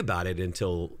didn't think about it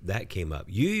until that came up.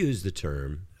 You used the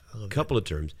term, a couple of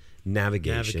terms,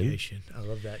 navigation. I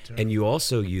love that term. And you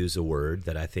also use a word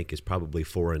that I think is probably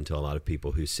foreign to a lot of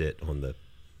people who sit on the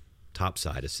top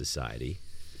side of society.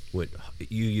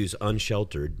 You use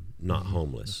unsheltered, not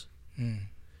homeless.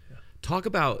 Talk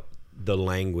about the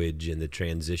language and the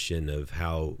transition of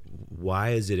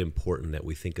why is it important that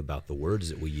we think about the words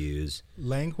that we use?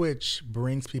 Language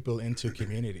brings people into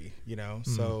community,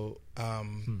 So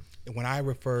when I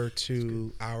refer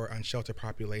to our unsheltered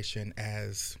population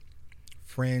as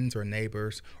friends or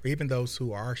neighbors, or even those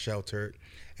who are sheltered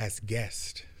as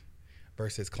guests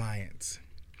versus clients,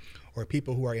 or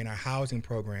people who are in our housing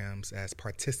programs as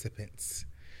participants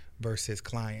versus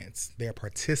clients, they're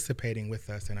participating with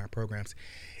us in our programs.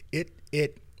 It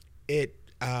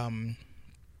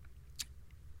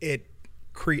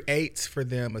creates for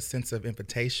them a sense of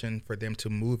invitation for them to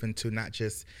move into not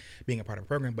just being a part of a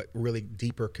program, but really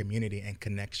deeper community and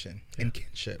connection and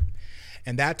kinship.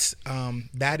 And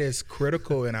that is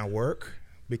critical in our work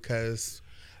because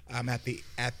at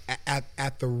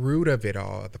the root of it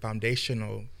all, at the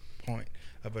foundational point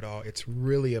of it all, it's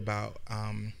really about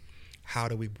how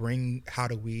do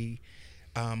we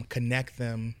connect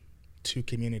them to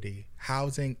community.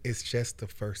 Housing is just the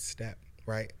first step,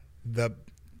 right? The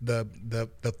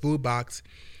food box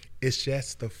is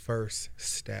just the first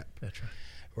step. That's right.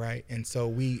 Right. And so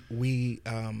we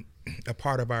a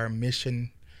part of our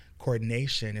mission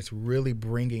coordination is really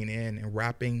bringing in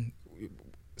and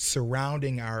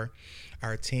surrounding our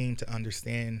team to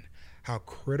understand how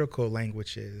critical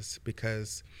language is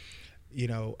because,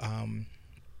 and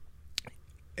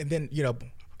then,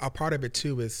 a part of it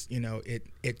too is,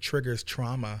 it triggers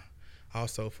trauma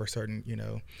also for certain,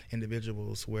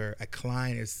 individuals where a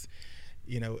client is,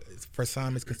 for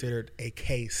some it's considered a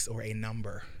case or a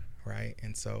number, right?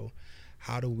 And so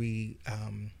how do we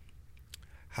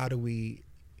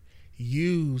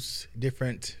use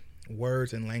different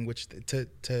words and language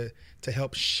to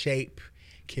help shape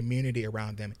community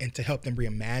around them and to help them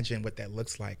reimagine what that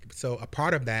looks like? So a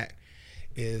part of that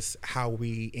is how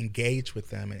we engage with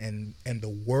them, and the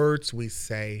words we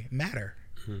say matter.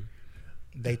 Mm-hmm.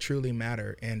 They truly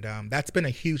matter, and that's been a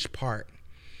huge part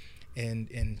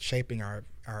in shaping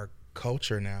our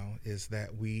culture now, is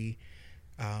that we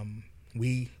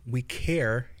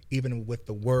care even with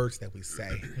the words that we say.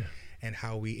 Yeah. and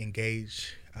how we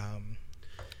engage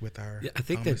with our I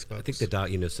think homeless that folks. I think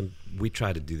that we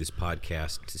try to do this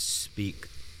podcast to speak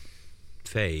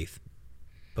faith,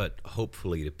 but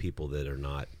hopefully to people that are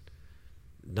not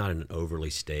in an overly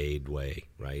staid way,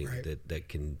 right? That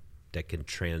can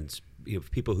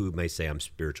people who may say I'm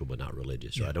spiritual but not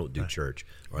religious, or I don't do church,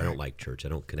 or I don't like church, I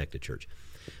don't connect to church.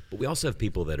 But we also have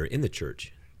people that are in the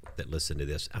church that listen to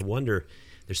this. I wonder,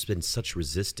 there's been such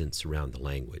resistance around the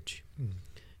language.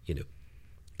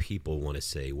 People want to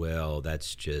say, well,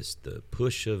 that's just the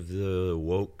push of the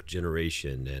woke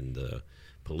generation and the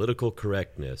political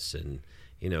correctness, and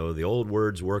the old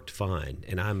words worked fine.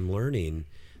 And I'm learning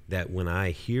that when I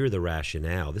hear the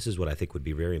rationale, this is what I think would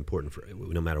be very important for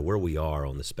no matter where we are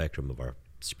on the spectrum of our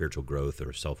spiritual growth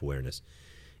or self-awareness,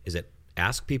 is that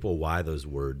ask people why those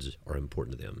words are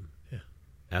important to them. Yeah.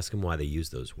 Ask them why they use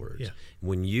those words. Yeah.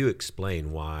 When you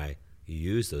explain why you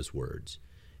use those words,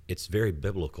 it's very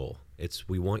biblical.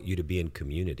 We want you to be in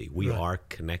community. We are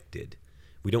connected.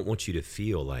 We don't want you to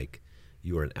feel like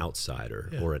you are an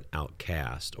outsider or an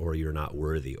outcast, or you're not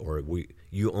worthy, or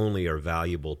you only are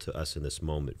valuable to us in this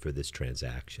moment for this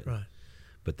transaction. Right.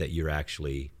 But that you're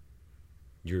actually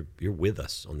you're with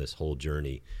us on this whole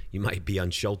journey. You might be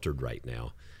unsheltered right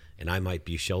now, and I might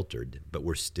be sheltered, but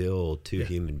we're still two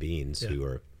human beings who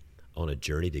are on a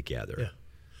journey together. Yeah.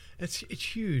 It's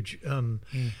huge.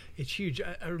 It's huge.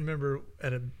 I remember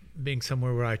being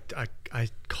somewhere where I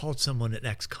called someone an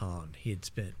ex-con. He had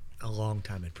spent a long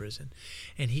time in prison,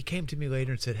 and he came to me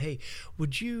later and said, "Hey,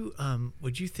 would you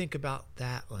think about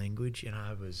that language?" And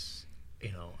I was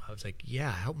like,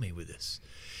 "Yeah, help me with this."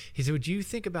 He said, "Would you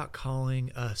think about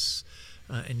calling us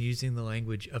and using the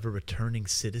language of a returning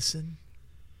citizen?"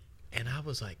 And I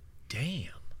was like,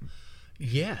 "Damn,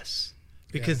 yes."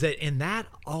 Because that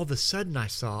all of a sudden I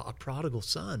saw a prodigal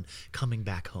son coming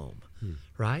back home,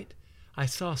 right? I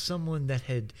saw someone that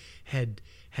had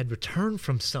returned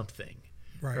from something,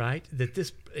 right? That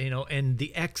this, and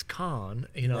the ex-con,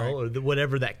 or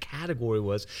whatever that category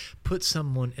was, put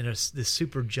someone in this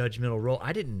super judgmental role.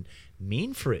 I didn't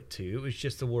mean for it to. It was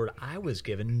just the word I was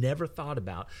given. Never thought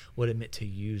about what it meant to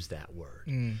use that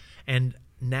word. And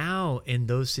now in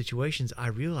those situations, I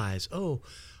realize,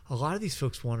 a lot of these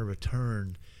folks want to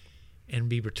return and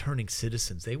be returning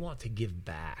citizens. They want to give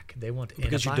back. They want to,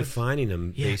 because you're defining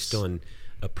them based on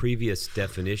a previous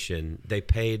definition. They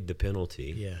paid the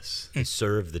penalty. Yes. And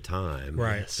served the time.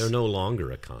 Right. Yes. They're no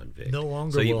longer a convict. No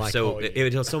longer will I call you.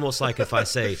 It's almost like if I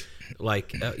say, I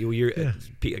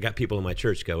got people in my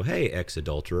church go, "Hey,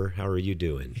 ex-adulterer, how are you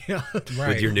doing? Yeah.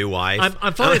 With your new wife?"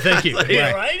 I'm fine, thank you.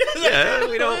 Right? Yeah,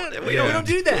 we don't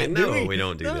do that. No, we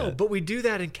don't do that. No, but we do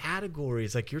that in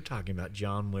categories like you're talking about,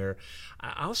 John, where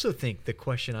I also think the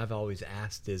question I've always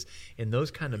asked is, in those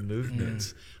kind of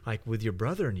movements, like with your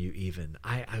brother and you even,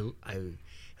 I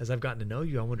as I've gotten to know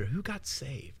you, I wonder who got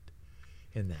saved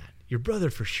in that. Your brother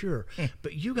for sure,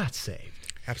 but you got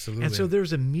saved. Absolutely. And so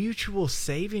there's a mutual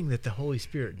saving that the Holy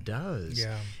Spirit does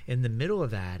in the middle of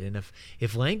that. And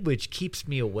if language keeps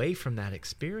me away from that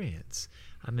experience,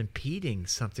 I'm impeding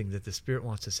something that the Spirit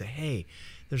wants to say, hey,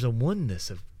 there's a oneness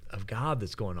of God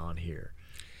that's going on here.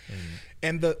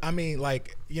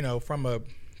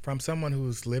 From someone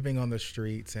who's living on the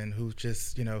streets and who's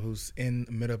just, who's in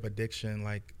the middle of addiction,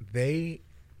 like the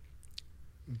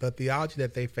theology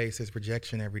that they face is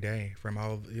rejection every day from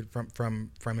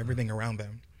everything around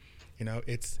them.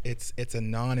 It's a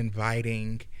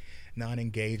non-inviting,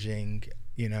 non-engaging,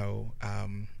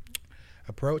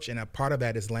 approach, and a part of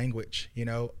that is language.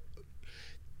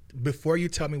 Before you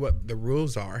tell me what the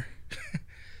rules are,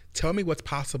 tell me what's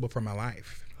possible for my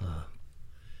life.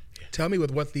 Tell me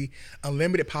what the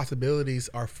unlimited possibilities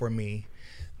are for me.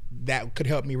 That could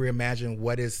help me reimagine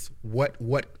what is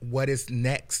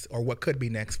next, or what could be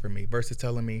next for me, versus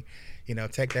telling me,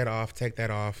 take that off.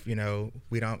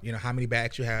 We don't, how many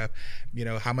bags you have,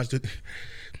 how much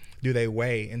do they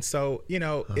weigh? And so,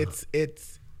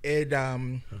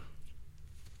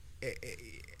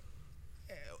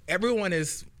 everyone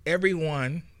is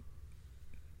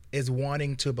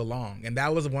wanting to belong, and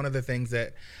that was one of the things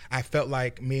that I felt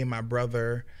like me and my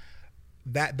brother.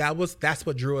 That's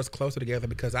what drew us closer together,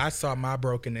 because I saw my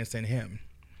brokenness in him,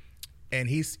 and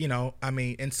he's,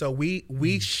 and so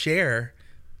we share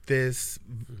this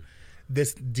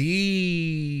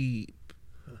deep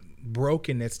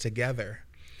brokenness together,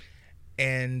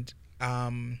 and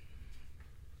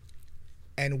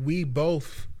we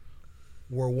both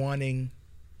were wanting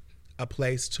a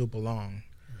place to belong,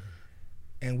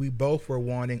 and we both were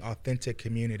wanting authentic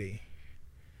community,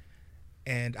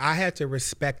 and I had to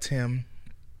respect him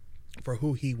for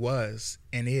who he was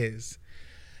and is,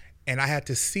 and I had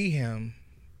to see him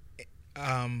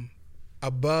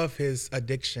above his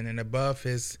addiction and above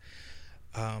his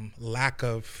lack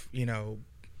of,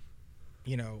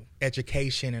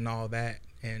 education and all that.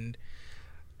 And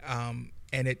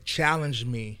it challenged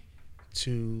me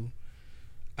to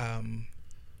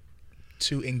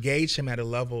engage him at a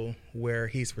level where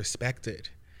he's respected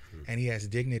and he has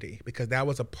dignity, because that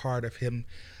was a part of him,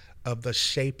 of the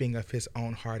shaping of his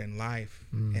own heart and life.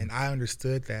 And I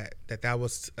understood that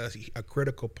was a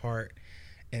critical part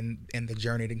in the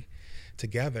journey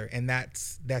together. And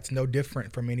that's no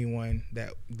different from anyone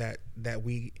that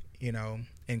we,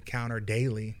 encounter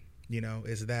daily,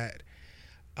 is that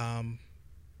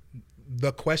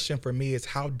the question for me is,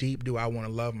 how deep do I want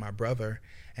to love my brother?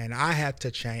 And I had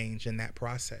to change in that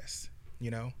process,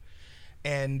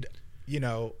 and,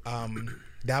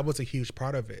 that was a huge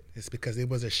part of it. It's because it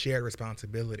was a shared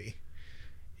responsibility.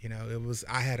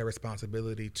 I had a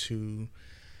responsibility to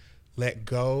let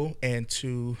go and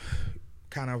to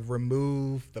kind of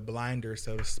remove the blinders,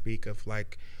 so to speak, of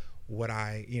like what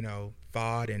I,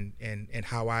 thought and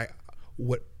how I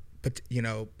would,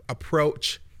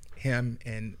 approach him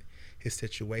and his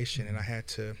situation. And I had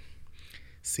to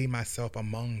see myself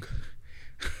among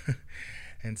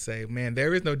and say, man,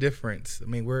 there is no difference. I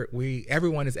mean,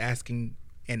 everyone is asking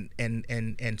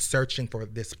and searching for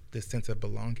this sense of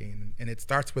belonging. And it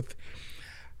starts with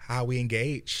how we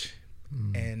engage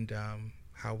and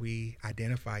how we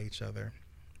identify each other.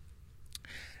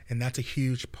 And that's a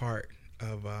huge part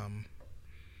of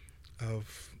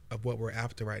what we're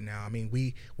after right now. I mean,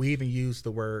 we even use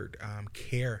the word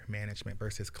care management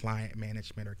versus client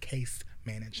management or case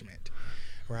management,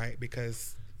 right?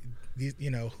 Because these,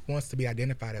 who wants to be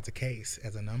identified as a case,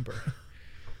 as a number,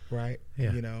 right?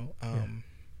 Yeah.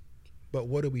 But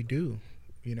what do we do?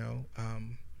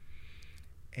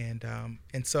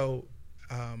 And so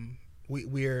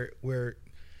we're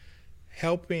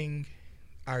helping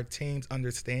our teams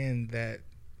understand that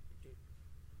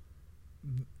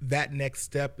next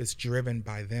step is driven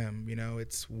by them.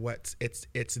 It's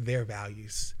their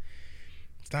values.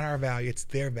 It's not our value, it's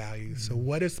their values. So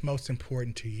what is most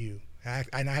important to you?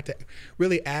 And I had to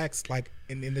really ask, like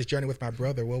in this journey with my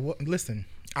brother, well, listen,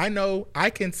 I know I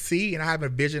can see and I have a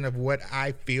vision of what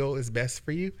I feel is best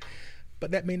for you,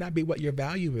 but that may not be what your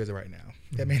value is right now.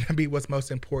 That may not be what's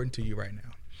most important to you right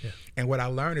now. Yeah. And what I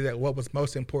learned is that what was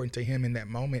most important to him in that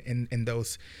moment, in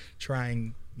those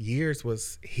trying years,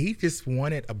 was he just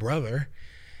wanted a brother.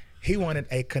 He wanted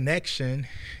a connection,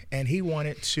 and he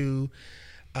wanted to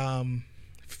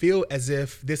feel as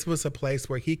if this was a place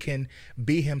where he can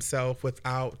be himself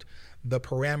without the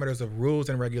parameters of rules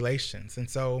and regulations. And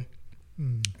so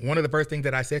one of the first things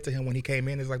that I said to him when he came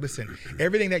in is like, listen,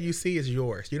 everything that you see is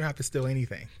yours. You don't have to steal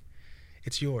anything.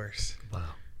 It's yours. Wow.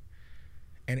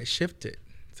 And it shifted.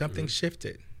 Something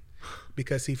shifted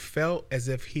because he felt as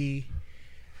if he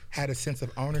had a sense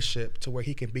of ownership to where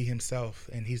he can be himself,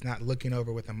 and he's not looking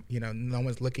over with him. No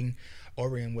one's looking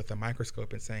over him with a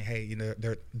microscope and saying, hey,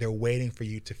 they're waiting for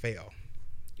you to fail.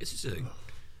 This is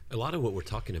a lot of what we're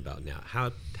talking about now,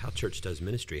 how church does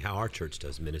ministry, how our church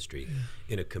does ministry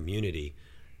in a community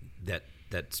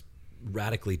that's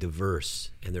radically diverse.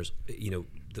 And there's,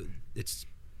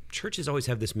 churches always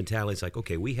have this mentality. It's like,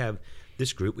 okay, we have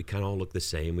this group, we kind of all look the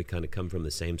same. We kind of come from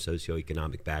the same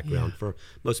socioeconomic background. For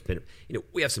most,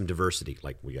 we have some diversity.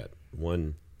 Like we got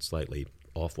one slightly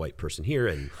off-white person here,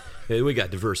 and we got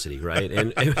diversity, right?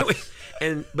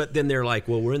 But then they're like,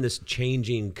 well, we're in this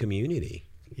changing community.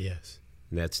 Yes.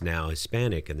 And that's now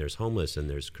Hispanic, and there's homeless, and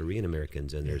there's Korean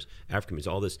Americans, and there's African Americans,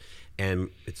 all this. And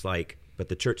it's like, but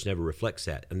the church never reflects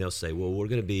that. And they'll say, well, we're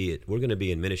going to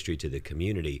be in ministry to the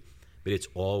community, but it's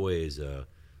always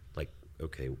like,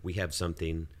 okay, we have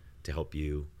something to help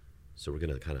you, so we're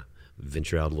going to kind of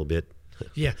venture out a little bit.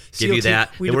 Yeah, give you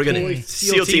that, and we're going to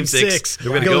SEAL Team 6. We're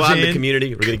going to go out in the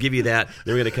community. We're going to give you that.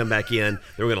 Then we're going to come back in. Then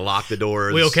we're going to lock the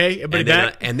doors. We okay? Everybody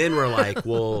back? And then we're like,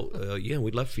 well, yeah,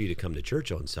 we'd love for you to come to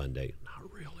church on Sunday.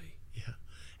 Not really. Yeah,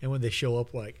 and when they show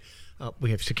up, like,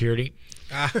 we have security.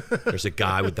 There's a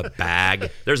guy with a bag.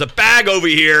 There's a bag over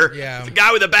here. Yeah. There's a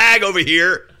guy with a bag over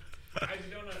here.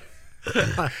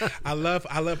 I love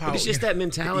how but it's just that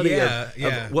mentality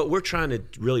of what we're trying to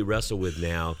really wrestle with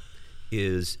now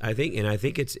is I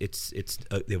think it's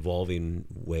the evolving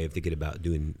way of thinking about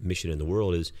doing mission in the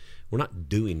world is we're not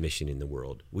doing mission in the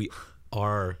world. We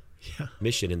are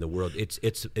mission in the world. It's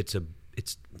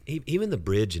even the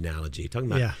bridge analogy,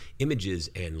 talking about images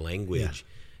and language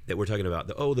that we're talking about.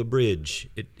 The bridge,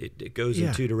 it goes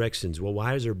in two directions. Well,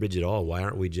 why is there a bridge at all? Why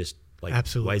aren't we just like,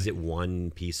 Absolutely. why is it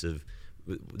one piece of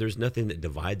there's nothing that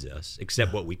divides us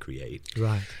except what we create.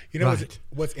 Right. You know, right.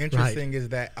 what's interesting is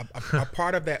that a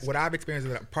part of that, what I've experienced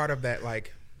is that a part of that,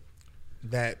 like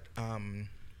that,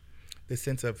 the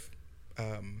sense of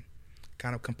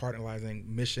kind of compartmentalizing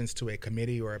missions to a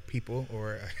committee or a people,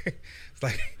 or it's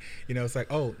like, you know, it's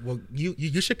like, oh, well,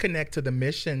 you should connect to the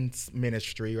missions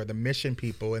ministry or the mission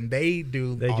people, and they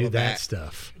do that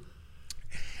stuff.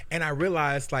 And I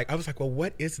realized, like, I was like, well,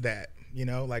 what is that? You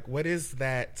know, like, what is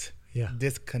that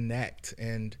disconnect?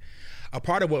 And a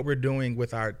part of what we're doing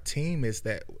with our team is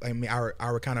that, I mean,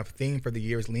 our kind of theme for the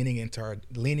year is leaning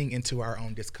into our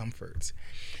own discomforts.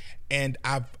 And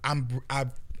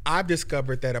I've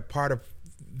discovered that a part of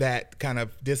that kind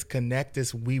of disconnect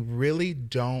is we really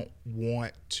don't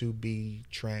want to be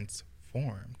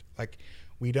transformed. Like,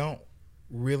 we don't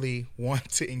really want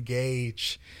to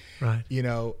engage, right? You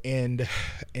know, and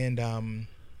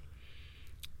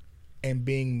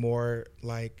being more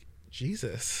like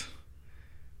Jesus.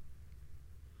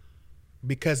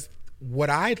 Because what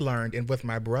I'd learned and with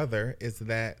my brother is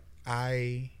that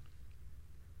I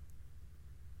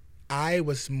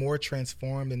was more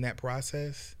transformed in that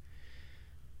process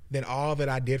than all that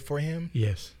I did for him.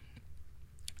 Yes.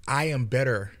 I am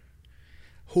better.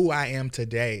 Who I am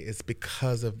today is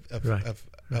because of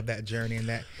that journey and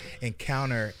that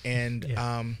encounter. And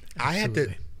I had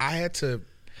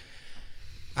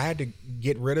to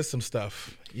get rid of some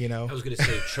stuff, you know. I was going to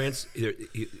say,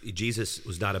 Jesus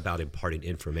was not about imparting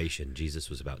information. Jesus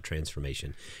was about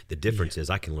transformation. The difference is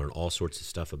I can learn all sorts of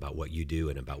stuff about what you do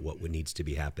and about what needs to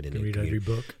be happening. Read every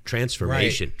book.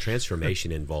 Transformation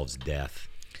involves death.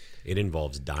 It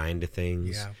involves dying to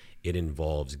things. Yeah. It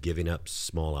involves giving up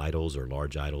small idols or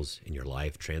large idols in your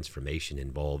life. Transformation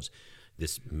involves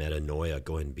this metanoia,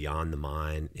 going beyond the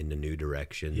mind in a new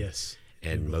direction. Yes.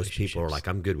 And most people are like,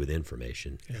 I'm good with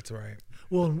information. That's right.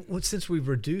 Well, since we've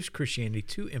reduced Christianity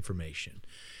to information,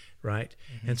 right?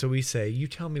 Mm-hmm. And so we say, you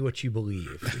tell me what you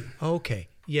believe. Okay.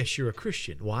 Yes, you're a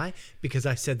Christian. Why? Because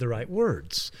I said the right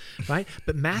words, right?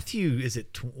 But Matthew, is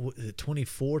it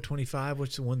 24, 25?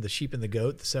 What's the one, the sheep and the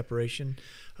goat, the separation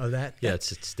of that? Yeah,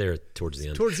 it's there towards the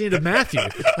end. Towards the end of Matthew.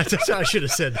 I should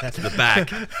have said that. The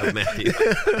back of Matthew.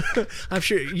 I'm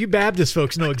sure you Baptist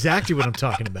folks know exactly what I'm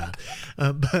talking about.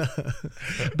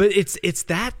 But it's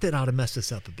that ought to mess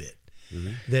us up a bit.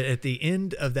 Mm-hmm. That at the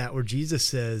end of that, where Jesus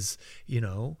says, you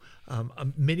know,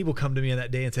 many will come to me on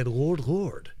that day and say, Lord,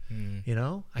 Lord, you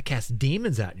know, I cast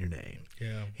demons out in your name.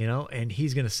 Yeah. You know, and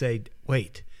he's going to say,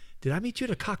 wait, did I meet you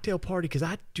at a cocktail party? Because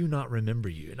I do not remember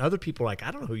you. And other people are like,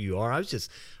 I don't know who you are. I was just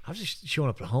showing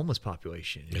up at a homeless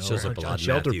population. You know, shows up a lot in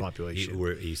shelter Matthew, population.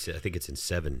 Where he said, I think it's in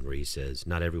 7 where he says,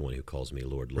 not everyone who calls me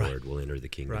Lord, Lord will enter the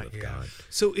kingdom of God.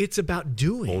 So it's about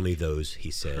doing. Only those,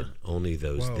 he said, only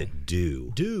those that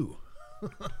do.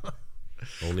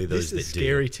 Only those that do. This is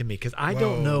scary to me because I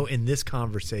don't know in this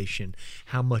conversation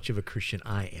how much of a Christian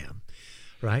I am,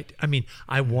 right? I mean,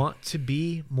 I want to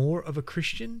be more of a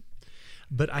Christian,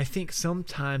 but I think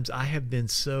sometimes I have been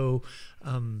so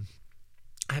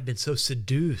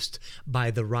seduced by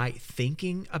the right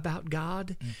thinking about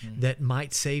God that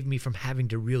might save me from having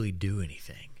to really do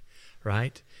anything,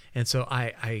 right? And so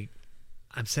I'm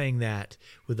saying that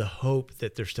with the hope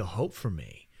that there's still hope for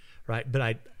me. Right.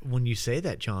 But when you say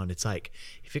that, John, it's like,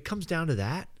 if it comes down to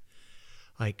that,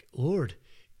 like, Lord,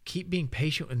 keep being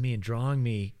patient with me and drawing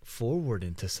me forward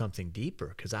into something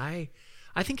deeper. Because I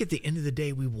think at the end of the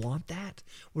day, we want that.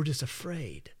 We're just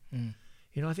afraid.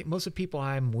 You know, I think most of the people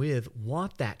I'm with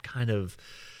want that kind of,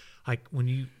 like, when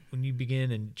you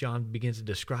begin and John begins to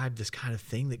describe this kind of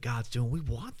thing that God's doing, we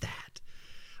want that.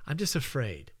 I'm just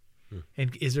afraid.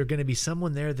 And is there going to be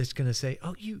someone there that's going to say,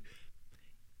 oh, you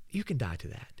can die to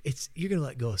that. You're going to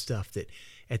let go of stuff that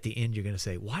at the end you're going to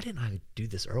say, why didn't I do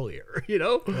this earlier? You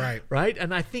know? Right.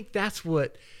 And I think that's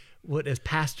what as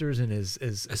pastors and as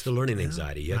that's the learning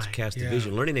anxiety. You have to cast a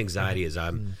vision. Learning anxiety is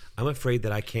I'm afraid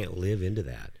that I can't live into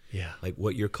that. Yeah. Like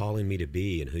what you're calling me to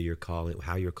be and how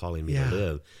you're calling me to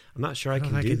live. I'm not sure I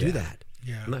can do that.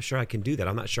 Yeah. I'm not sure I can do that.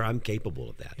 I'm not sure I'm capable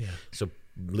of that. Yeah. So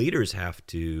leaders have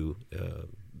to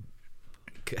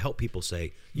help people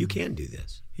say, you can do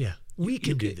this. Yeah. We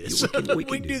can do this. We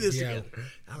can do this together.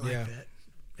 I like that.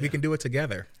 We can do it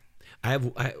together. How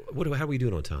are we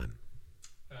doing on time?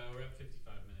 We're at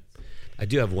 55 minutes. I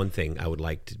do have one thing I would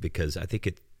like to, because I think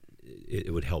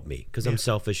it would help me, because I'm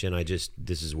selfish and this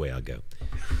is the way I go.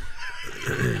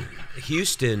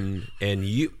 Houston, and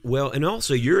you, and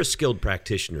also you're a skilled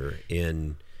practitioner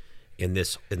in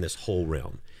this whole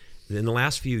realm. In the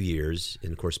last few years,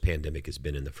 and of course, pandemic has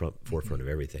been in the forefront of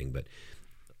everything, but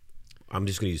I'm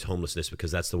just going to use homelessness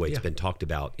because that's the way it's been talked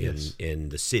about in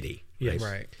the city. Yes.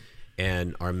 Right.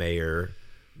 And our mayor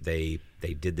they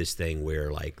did this thing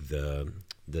where like the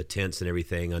tents and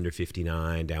everything under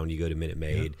 59 down you go to Minute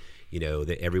Maid,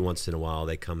 every once in a while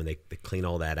they come and they clean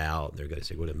all that out. They're going to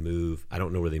say, we're going to move. I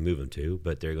don't know where they move them to,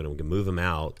 but they're going to move them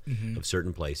out of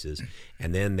certain places.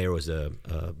 And then there was an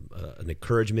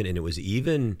encouragement, and it was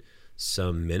even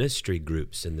some ministry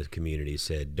groups in the community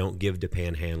said, don't give to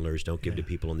panhandlers, don't give to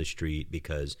people on the street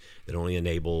because it only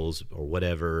enables or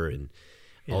whatever, and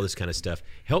all this kind of stuff.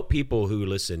 Help people who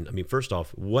listen. I mean, first off,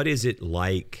 what is it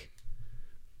like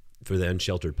for the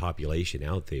unsheltered population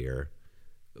out there?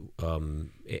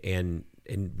 And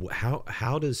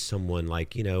how does someone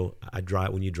like,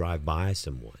 when you drive by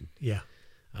someone. Yeah.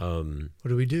 What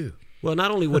do we do? Well,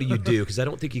 not only what do you do, because I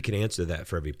don't think you can answer that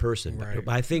for every person, but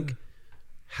I think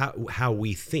how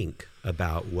we think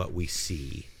about what we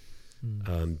see,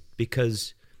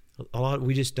 because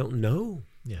we just don't know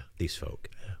these folk.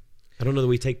 Yeah. I don't know that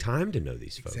we take time to know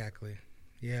these folk. Exactly.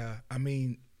 Yeah. I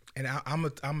mean, and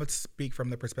I'm gonna speak from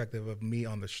the perspective of me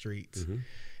on the streets,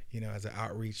 as an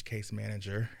outreach case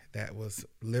manager that was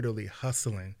literally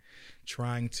hustling,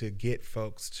 trying to get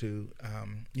folks to,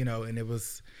 and it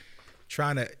was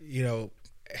trying to,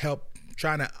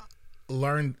 trying to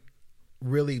learn,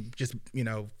 really just,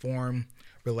 form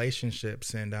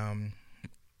relationships. And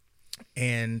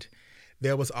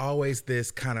there was always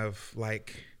this kind of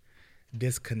like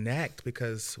disconnect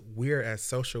because we're as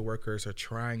social workers are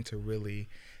trying to really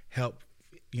help,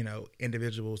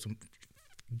 individuals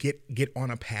get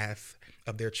on a path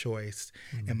of their choice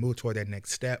and move toward that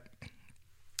next step.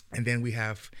 And then we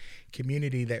have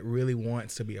community that really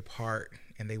wants to be a part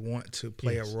and they want to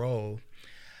play a role.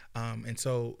 And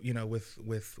so,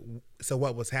 so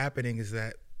what was happening is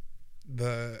that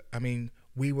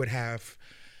we would have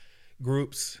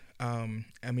groups,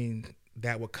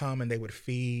 that would come and they would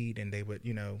feed and they would,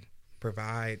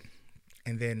 provide.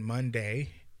 And then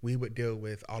Monday we would deal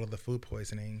with all of the food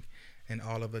poisoning and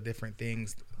all of the different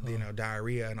things,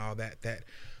 diarrhea and all that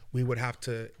we would have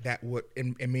to, that would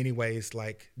in many ways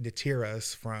like deter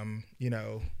us from,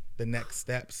 the next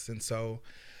steps. And so,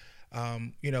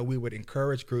 we would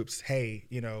encourage groups, hey,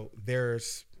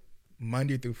 there's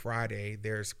Monday through Friday,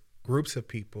 there's groups of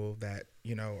people that,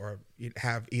 or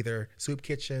have either soup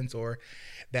kitchens or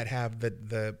that have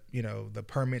the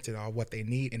permits and all what they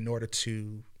need in order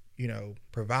to,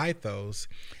 provide those.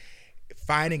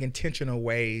 Finding intentional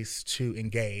ways to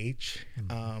engage,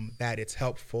 that it's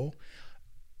helpful,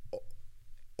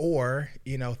 or,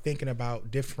 thinking about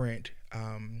different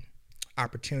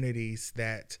opportunities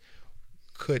that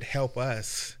could help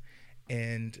us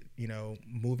and,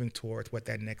 moving towards what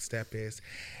that next step is.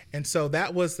 And so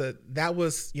that was,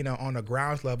 on a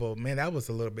ground level, man, that was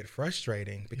a little bit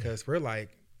frustrating because we're like,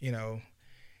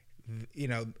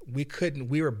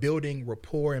 we were building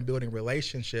rapport and building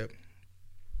relationship,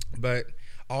 but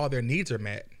all their needs are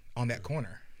met on that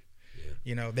corner.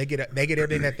 They get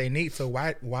everything that they need. So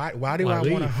why do I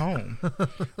want a home?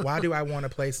 Why do I want a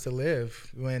place to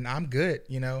live when I'm good?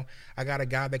 I got a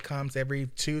guy that comes every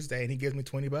Tuesday and he gives me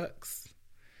 $20.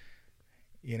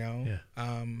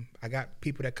 I got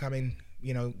people that come in,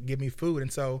 give me food.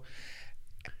 And so,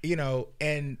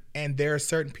 and there are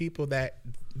certain people that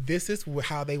this is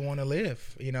how they want to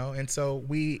live, and so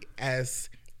we as,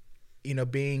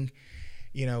 being,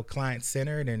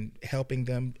 client-centered and helping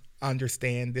them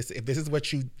understand this. If this is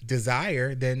what you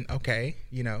desire, then okay,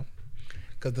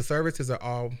 because the services are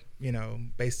all,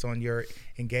 based on your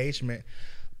engagement.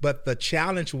 But the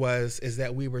challenge is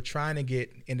that we were trying to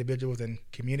get individuals and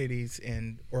communities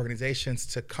and organizations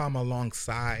to come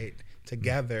alongside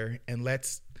together and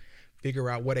let's figure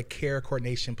out what a care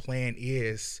coordination plan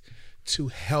is to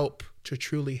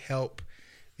truly help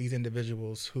these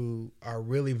individuals who are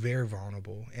really very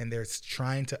vulnerable and they're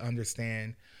trying to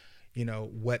understand,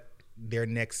 what their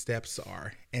next steps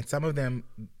are. And some of them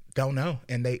don't know,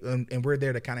 and we're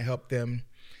there to kind of help them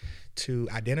to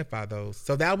identify those.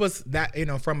 So that was that,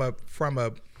 from a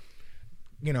frontline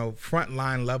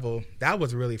level, that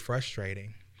was really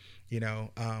frustrating, and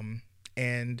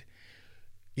and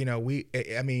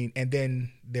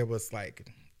then there was like,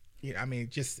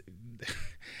 just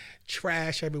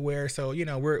trash everywhere. So,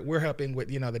 we're helping with,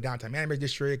 the downtown management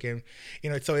district and,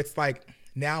 so it's like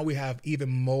now we have even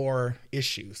more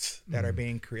issues that are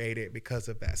being created because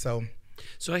of that. So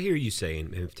I hear you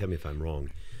saying, and tell me if I'm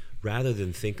wrong, rather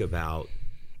than think about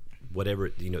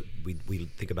whatever, we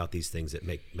think about these things that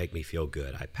make me feel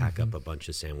good. I pack up a bunch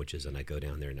of sandwiches and I go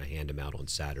down there and I hand them out on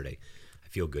Saturday. I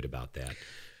feel good about that.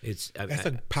 That's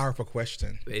a powerful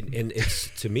question. And it's,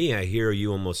 to me, I hear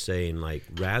you almost saying like,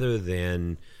 rather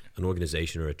than an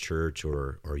organization or a church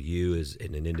or you as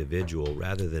an individual,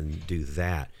 rather than do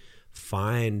that,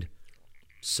 find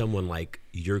someone like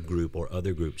your group or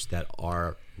other groups that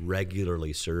are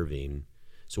regularly serving.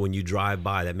 So when you drive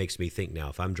by, that makes me think now,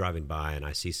 if I'm driving by and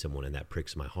I see someone and that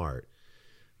pricks my heart,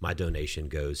 my donation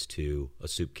goes to a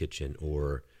soup kitchen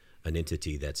or an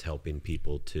entity that's helping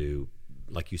people to,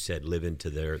 like you said, live into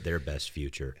their best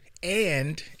future.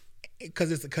 And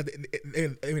because it's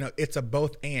a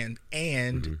both and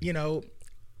Mm-hmm.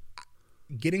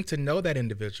 Getting to know that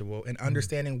individual and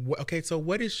understanding so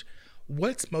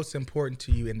what's most important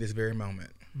to you in this very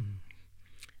moment.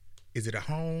 Is it a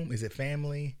home? Is it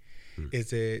family?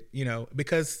 Is it,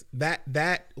 because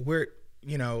that we're,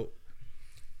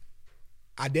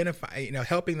 identify,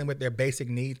 helping them with their basic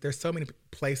needs. There's so many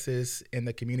places in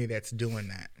the community that's doing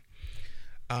that.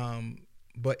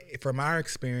 But from our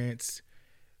experience,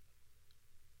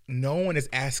 no one is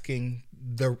asking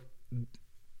the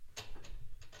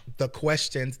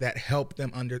questions that help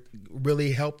them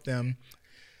really help them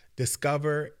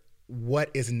discover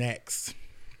what is next,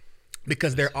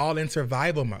 because they're all in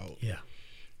survival mode. Yeah.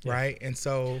 Right. And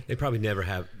so they probably never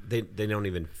have, they don't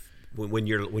even, when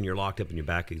you're locked up and your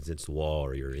back against the wall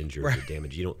or you're injured or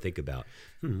damaged, you don't think about,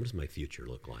 what does my future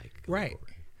look like? Right.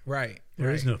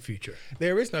 There is no future.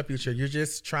 There is no future. You're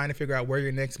just trying to figure out where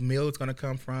your next meal is going to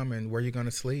come from and where you're going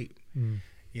to sleep,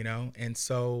 and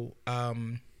so,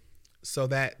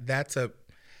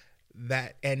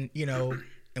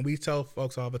 and we tell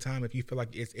folks all the time, if you feel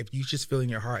like if you just feel in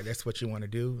your heart, that's what you want to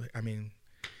do. I mean,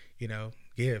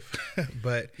 give,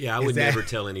 but I would never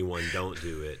tell anyone don't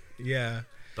do it. Yeah.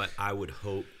 But I would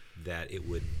hope that it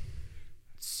would,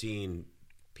 seeing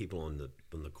people on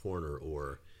the corner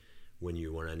or when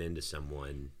you run into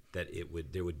someone, that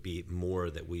there would be more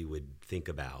that we would think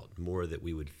about, more that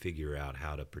we would figure out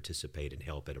how to participate and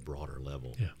help at a broader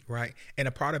level. Yeah. Right. And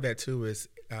a part of that too is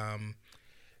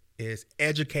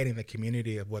educating the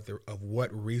community of what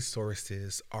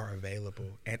resources are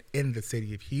available, and in the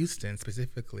city of Houston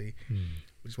specifically,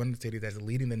 which is one of the cities that's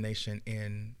leading the nation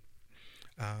in,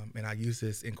 and I use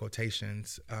this in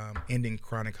quotations, ending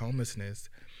chronic homelessness.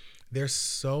 There's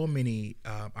so many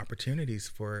opportunities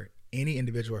for any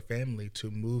individual or family to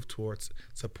move towards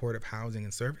supportive housing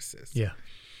and services. Yeah.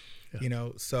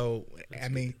 So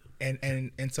that's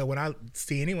and so when I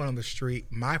see anyone on the street,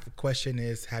 my question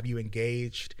is, have you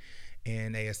engaged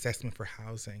in a assessment for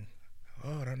housing?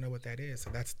 Oh, I don't know what that is. So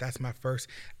that's my first.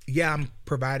 Yeah, I'm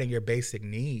providing your basic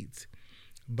needs,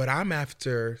 but I'm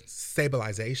after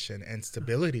stabilization and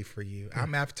stability for you.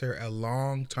 I'm after a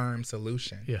long-term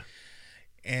solution. Yeah.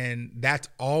 And that's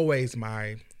always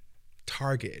my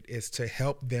target, is to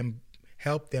help them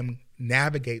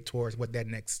navigate towards what their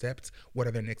next steps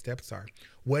are.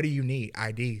 What do you need?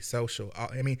 ID, social.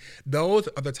 Those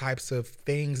are the types of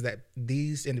things that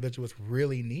these individuals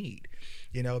really need.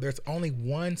 There's only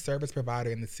one service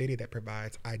provider in the city that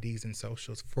provides IDs and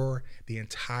socials for the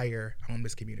entire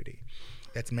homeless community.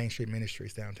 That's Main Street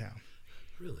Ministries downtown.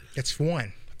 Really? It's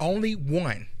one. Only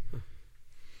one.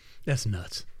 That's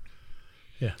nuts.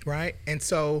 Yeah. Right? And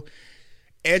so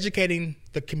educating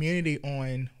the community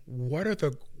on what are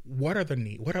the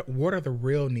needs, what are the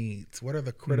real needs, what are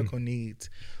the critical needs,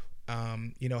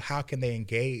 how can they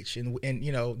engage, and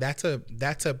that's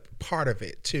a part of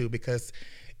it too, because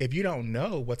if you don't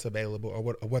know what's available or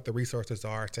what the resources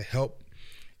are to help,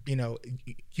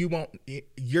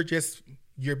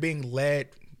 you're being led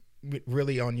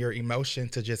really on your emotion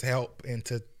to just help and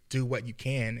to do what you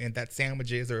can, and that's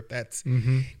sandwiches, or if that's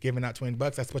giving out $20,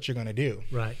 that's what you're going to do.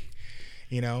 Right.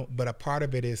 But a part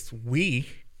of it is we,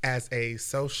 as a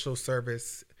social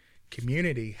service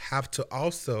community, have to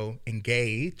also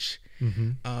engage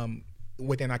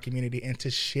within our community and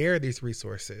to share these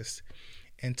resources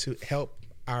and to help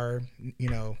our,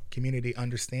 community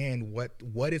understand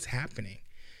what is happening.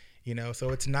 So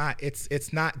it's not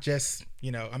just,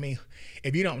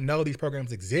 if you don't know these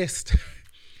programs exist,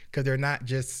 because they're not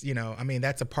just,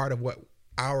 that's a part of what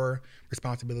our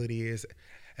responsibility is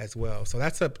as well. So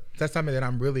that's something that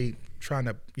I'm really trying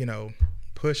to,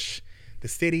 push the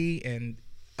city and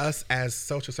us as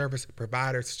social service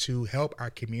providers to help our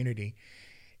community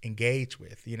engage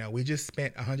with. We just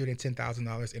spent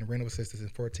 $110,000 in rental assistance in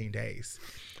 14 days.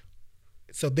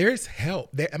 So there's help.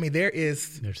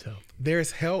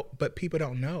 There's help, but people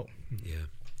don't know. Yeah.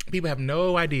 People have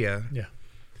no idea. Yeah.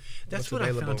 That's what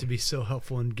I found to be so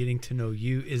helpful in getting to know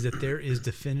you, is that there is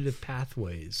definitive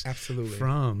pathways. Absolutely.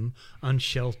 From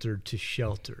unsheltered to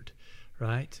sheltered,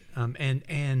 right?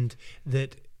 And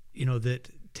that, that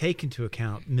take into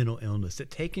account mental illness, that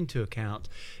take into account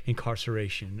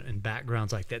incarceration and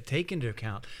backgrounds like that, take into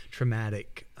account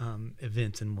traumatic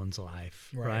events in one's life,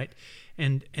 right?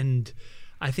 And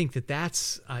I think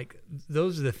that's like,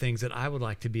 those are the things that I would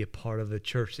like to be a part of, a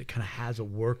church that kind of has a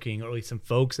working, or at least some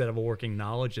folks that have a working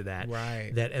knowledge of that.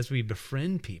 Right. That as we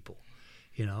befriend people,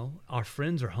 our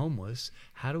friends are homeless.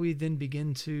 How do we then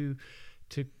begin to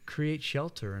create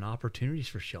shelter and opportunities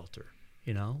for shelter?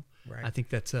 Right. I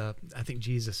think I think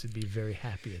Jesus would be very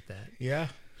happy at that. Yeah.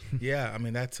 Yeah. I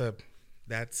mean, that's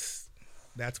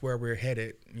where we're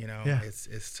headed, Yeah.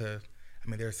 It's to, I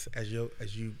mean, there's, as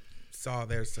you saw,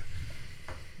 there's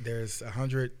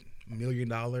 $100 million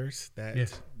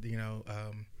that,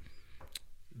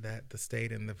 that the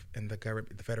state and the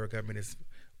government, the federal government is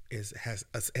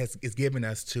giving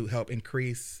us to help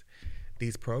increase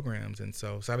these programs. And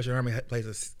so Salvation Army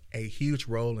plays a huge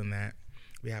role in that.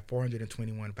 We have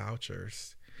 421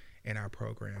 vouchers in our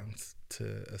programs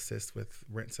to assist with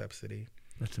rent subsidy.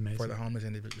 That's amazing. For the homeless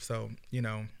individuals. So,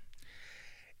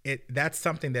 that's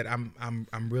something that I'm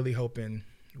really hoping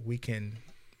we can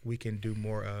do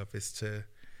more of, is to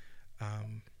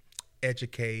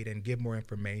educate and give more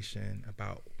information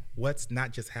about what's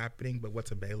not just happening, but what's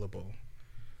available.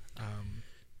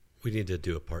 We need to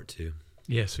do a part 2.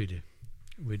 Yes, we do.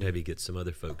 Maybe get some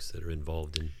other folks that are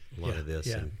involved in a lot of this,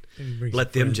 and bring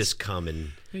let some them friends. just come and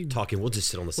talk, and we'll just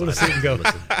sit on the We'll side. just sit and go.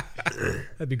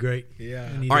 That'd be great. Yeah.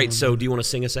 All right, so do you want to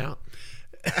sing us out?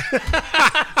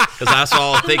 Because that's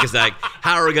all I think is like,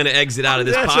 how are we going to exit out of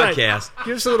this That's right. podcast?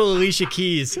 Give us a little Alicia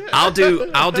Keys. I'll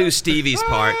do Stevie's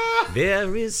part.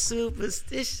 There is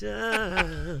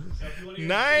superstition.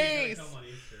 Nice.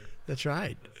 That's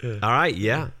right. All right,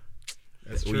 yeah.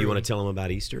 That's Well, true. you want to tell them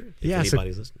about Easter? If Yeah, so-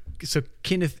 anybody's listening. So,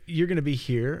 Kenneth, you're going to be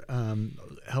here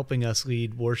helping us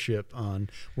lead worship on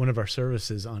one of our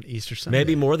services on Easter Sunday.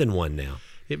 Maybe more than one now.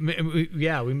 We may Maybe just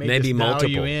dial you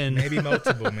multiple. in. Maybe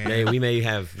multiple, man. We may be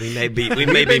been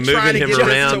moving trying to him get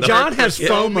around. John has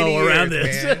so many FOMO around years,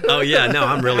 this. man. Oh yeah, no,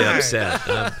 I'm really Right. upset.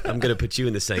 I'm going to put you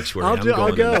in the sanctuary. I'll I'm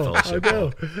going in the go. I'll fellowship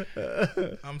go.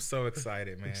 hall. I'm so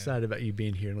excited, man. Excited about you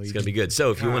being here and It's leading. going to be good. So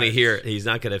if you want to Gosh. hear, he's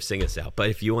not going to sing us out, but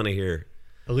if you want to hear,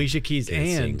 Alicia Keys Can and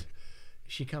sing. is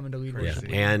she coming to lead yeah, worship?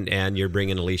 and you're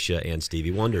bringing Alicia and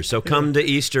Stevie Wonder. So come to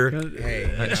Easter Hey,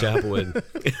 at Chapelwood.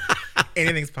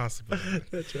 anything's possible.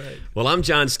 That's right. Well, I'm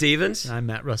John Stevens, I'm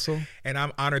Matt Russell. And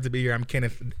I'm honored to be here. I'm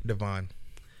Kenneth Devon.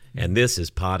 and this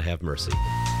is Pod Have Mercy.